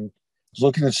industry, and was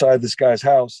looking inside this guy's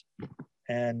house,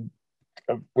 and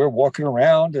we're walking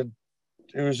around, and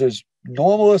it was as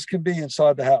normal as can be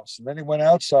inside the house. And then he went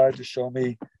outside to show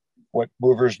me what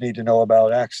movers need to know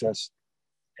about access.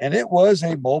 And it was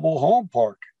a mobile home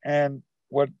park. And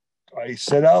what I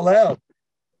said out loud,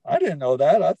 I didn't know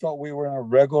that. I thought we were in a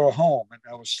regular home. And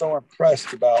I was so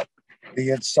impressed about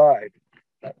the inside.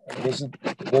 It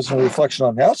wasn't a reflection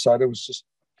on the outside.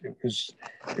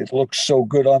 It looked so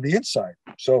good on the inside.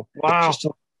 So wow. Just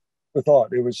a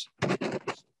thought. It was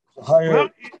higher. Well,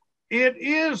 it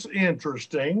is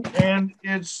interesting, and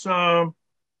it's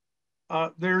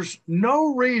there's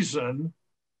no reason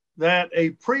that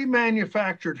a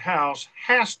pre-manufactured house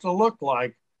has to look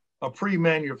like a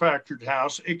pre-manufactured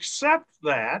house, except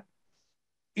that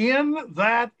in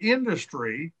that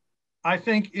industry, I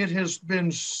think it has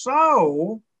been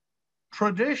so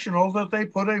traditional that they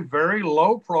put a very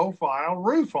low profile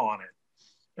roof on it.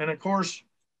 And of course,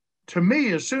 to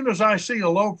me, as soon as I see a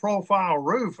low profile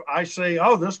roof, I say,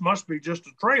 oh, this must be just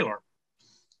a trailer.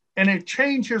 And it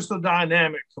changes the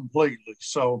dynamic completely.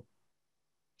 So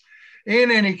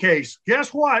in any case,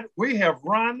 guess what? We have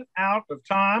run out of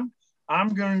time. I'm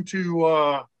going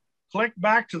to click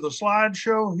back to the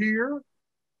slideshow here,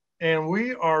 and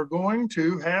we are going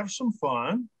to have some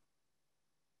fun.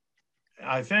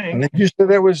 I think. And you said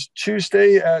that was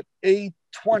Tuesday at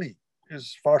 8:20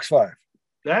 is Fox 5.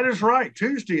 That is right.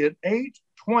 Tuesday at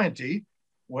 8:20.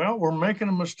 Well, we're making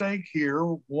a mistake here.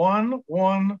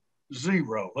 110.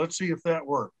 Let's see if that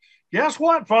works. Guess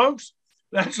what, folks?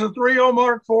 That's the 3-0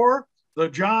 mark for the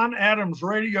John Adams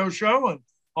Radio Show. And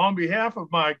on behalf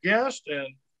of my guest and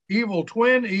evil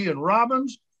twin, Ian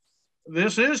Robbins,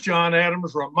 this is John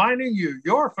Adams reminding you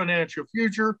your financial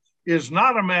future is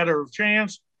not a matter of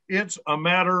chance. It's a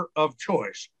matter of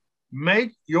choice.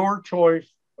 Make your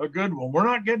choice a good one. We're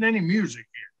not getting any music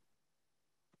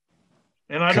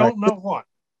here. And I don't know what.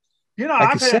 You know,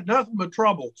 I've had nothing but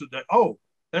trouble today. Oh,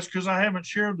 that's because I haven't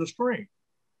shared the screen.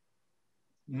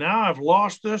 Now I've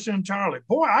lost this entirely.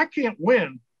 Boy, I can't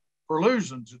win for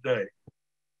losing today.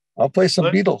 I'll play some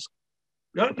Beatles.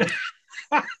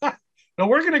 Now,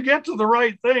 we're going to get to the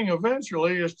right thing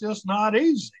eventually. It's just not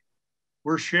easy.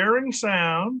 We're sharing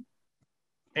sound,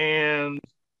 and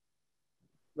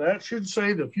that should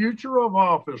say the future of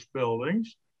office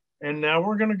buildings. And now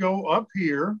we're going to go up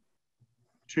here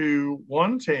to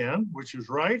 110, which is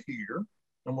right here,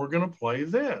 and we're going to play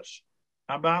this.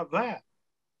 How about that?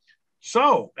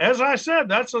 So, as I said,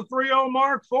 that's a 3-0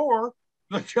 mark for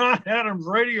the John Adams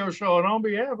Radio Show. And on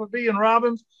behalf of Ian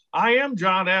Robbins, I am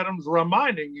John Adams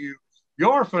reminding you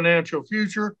your financial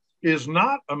future is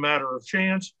not a matter of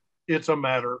chance. It's a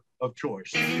matter of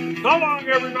choice. So long,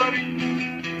 everybody.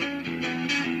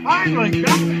 Finally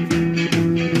got it.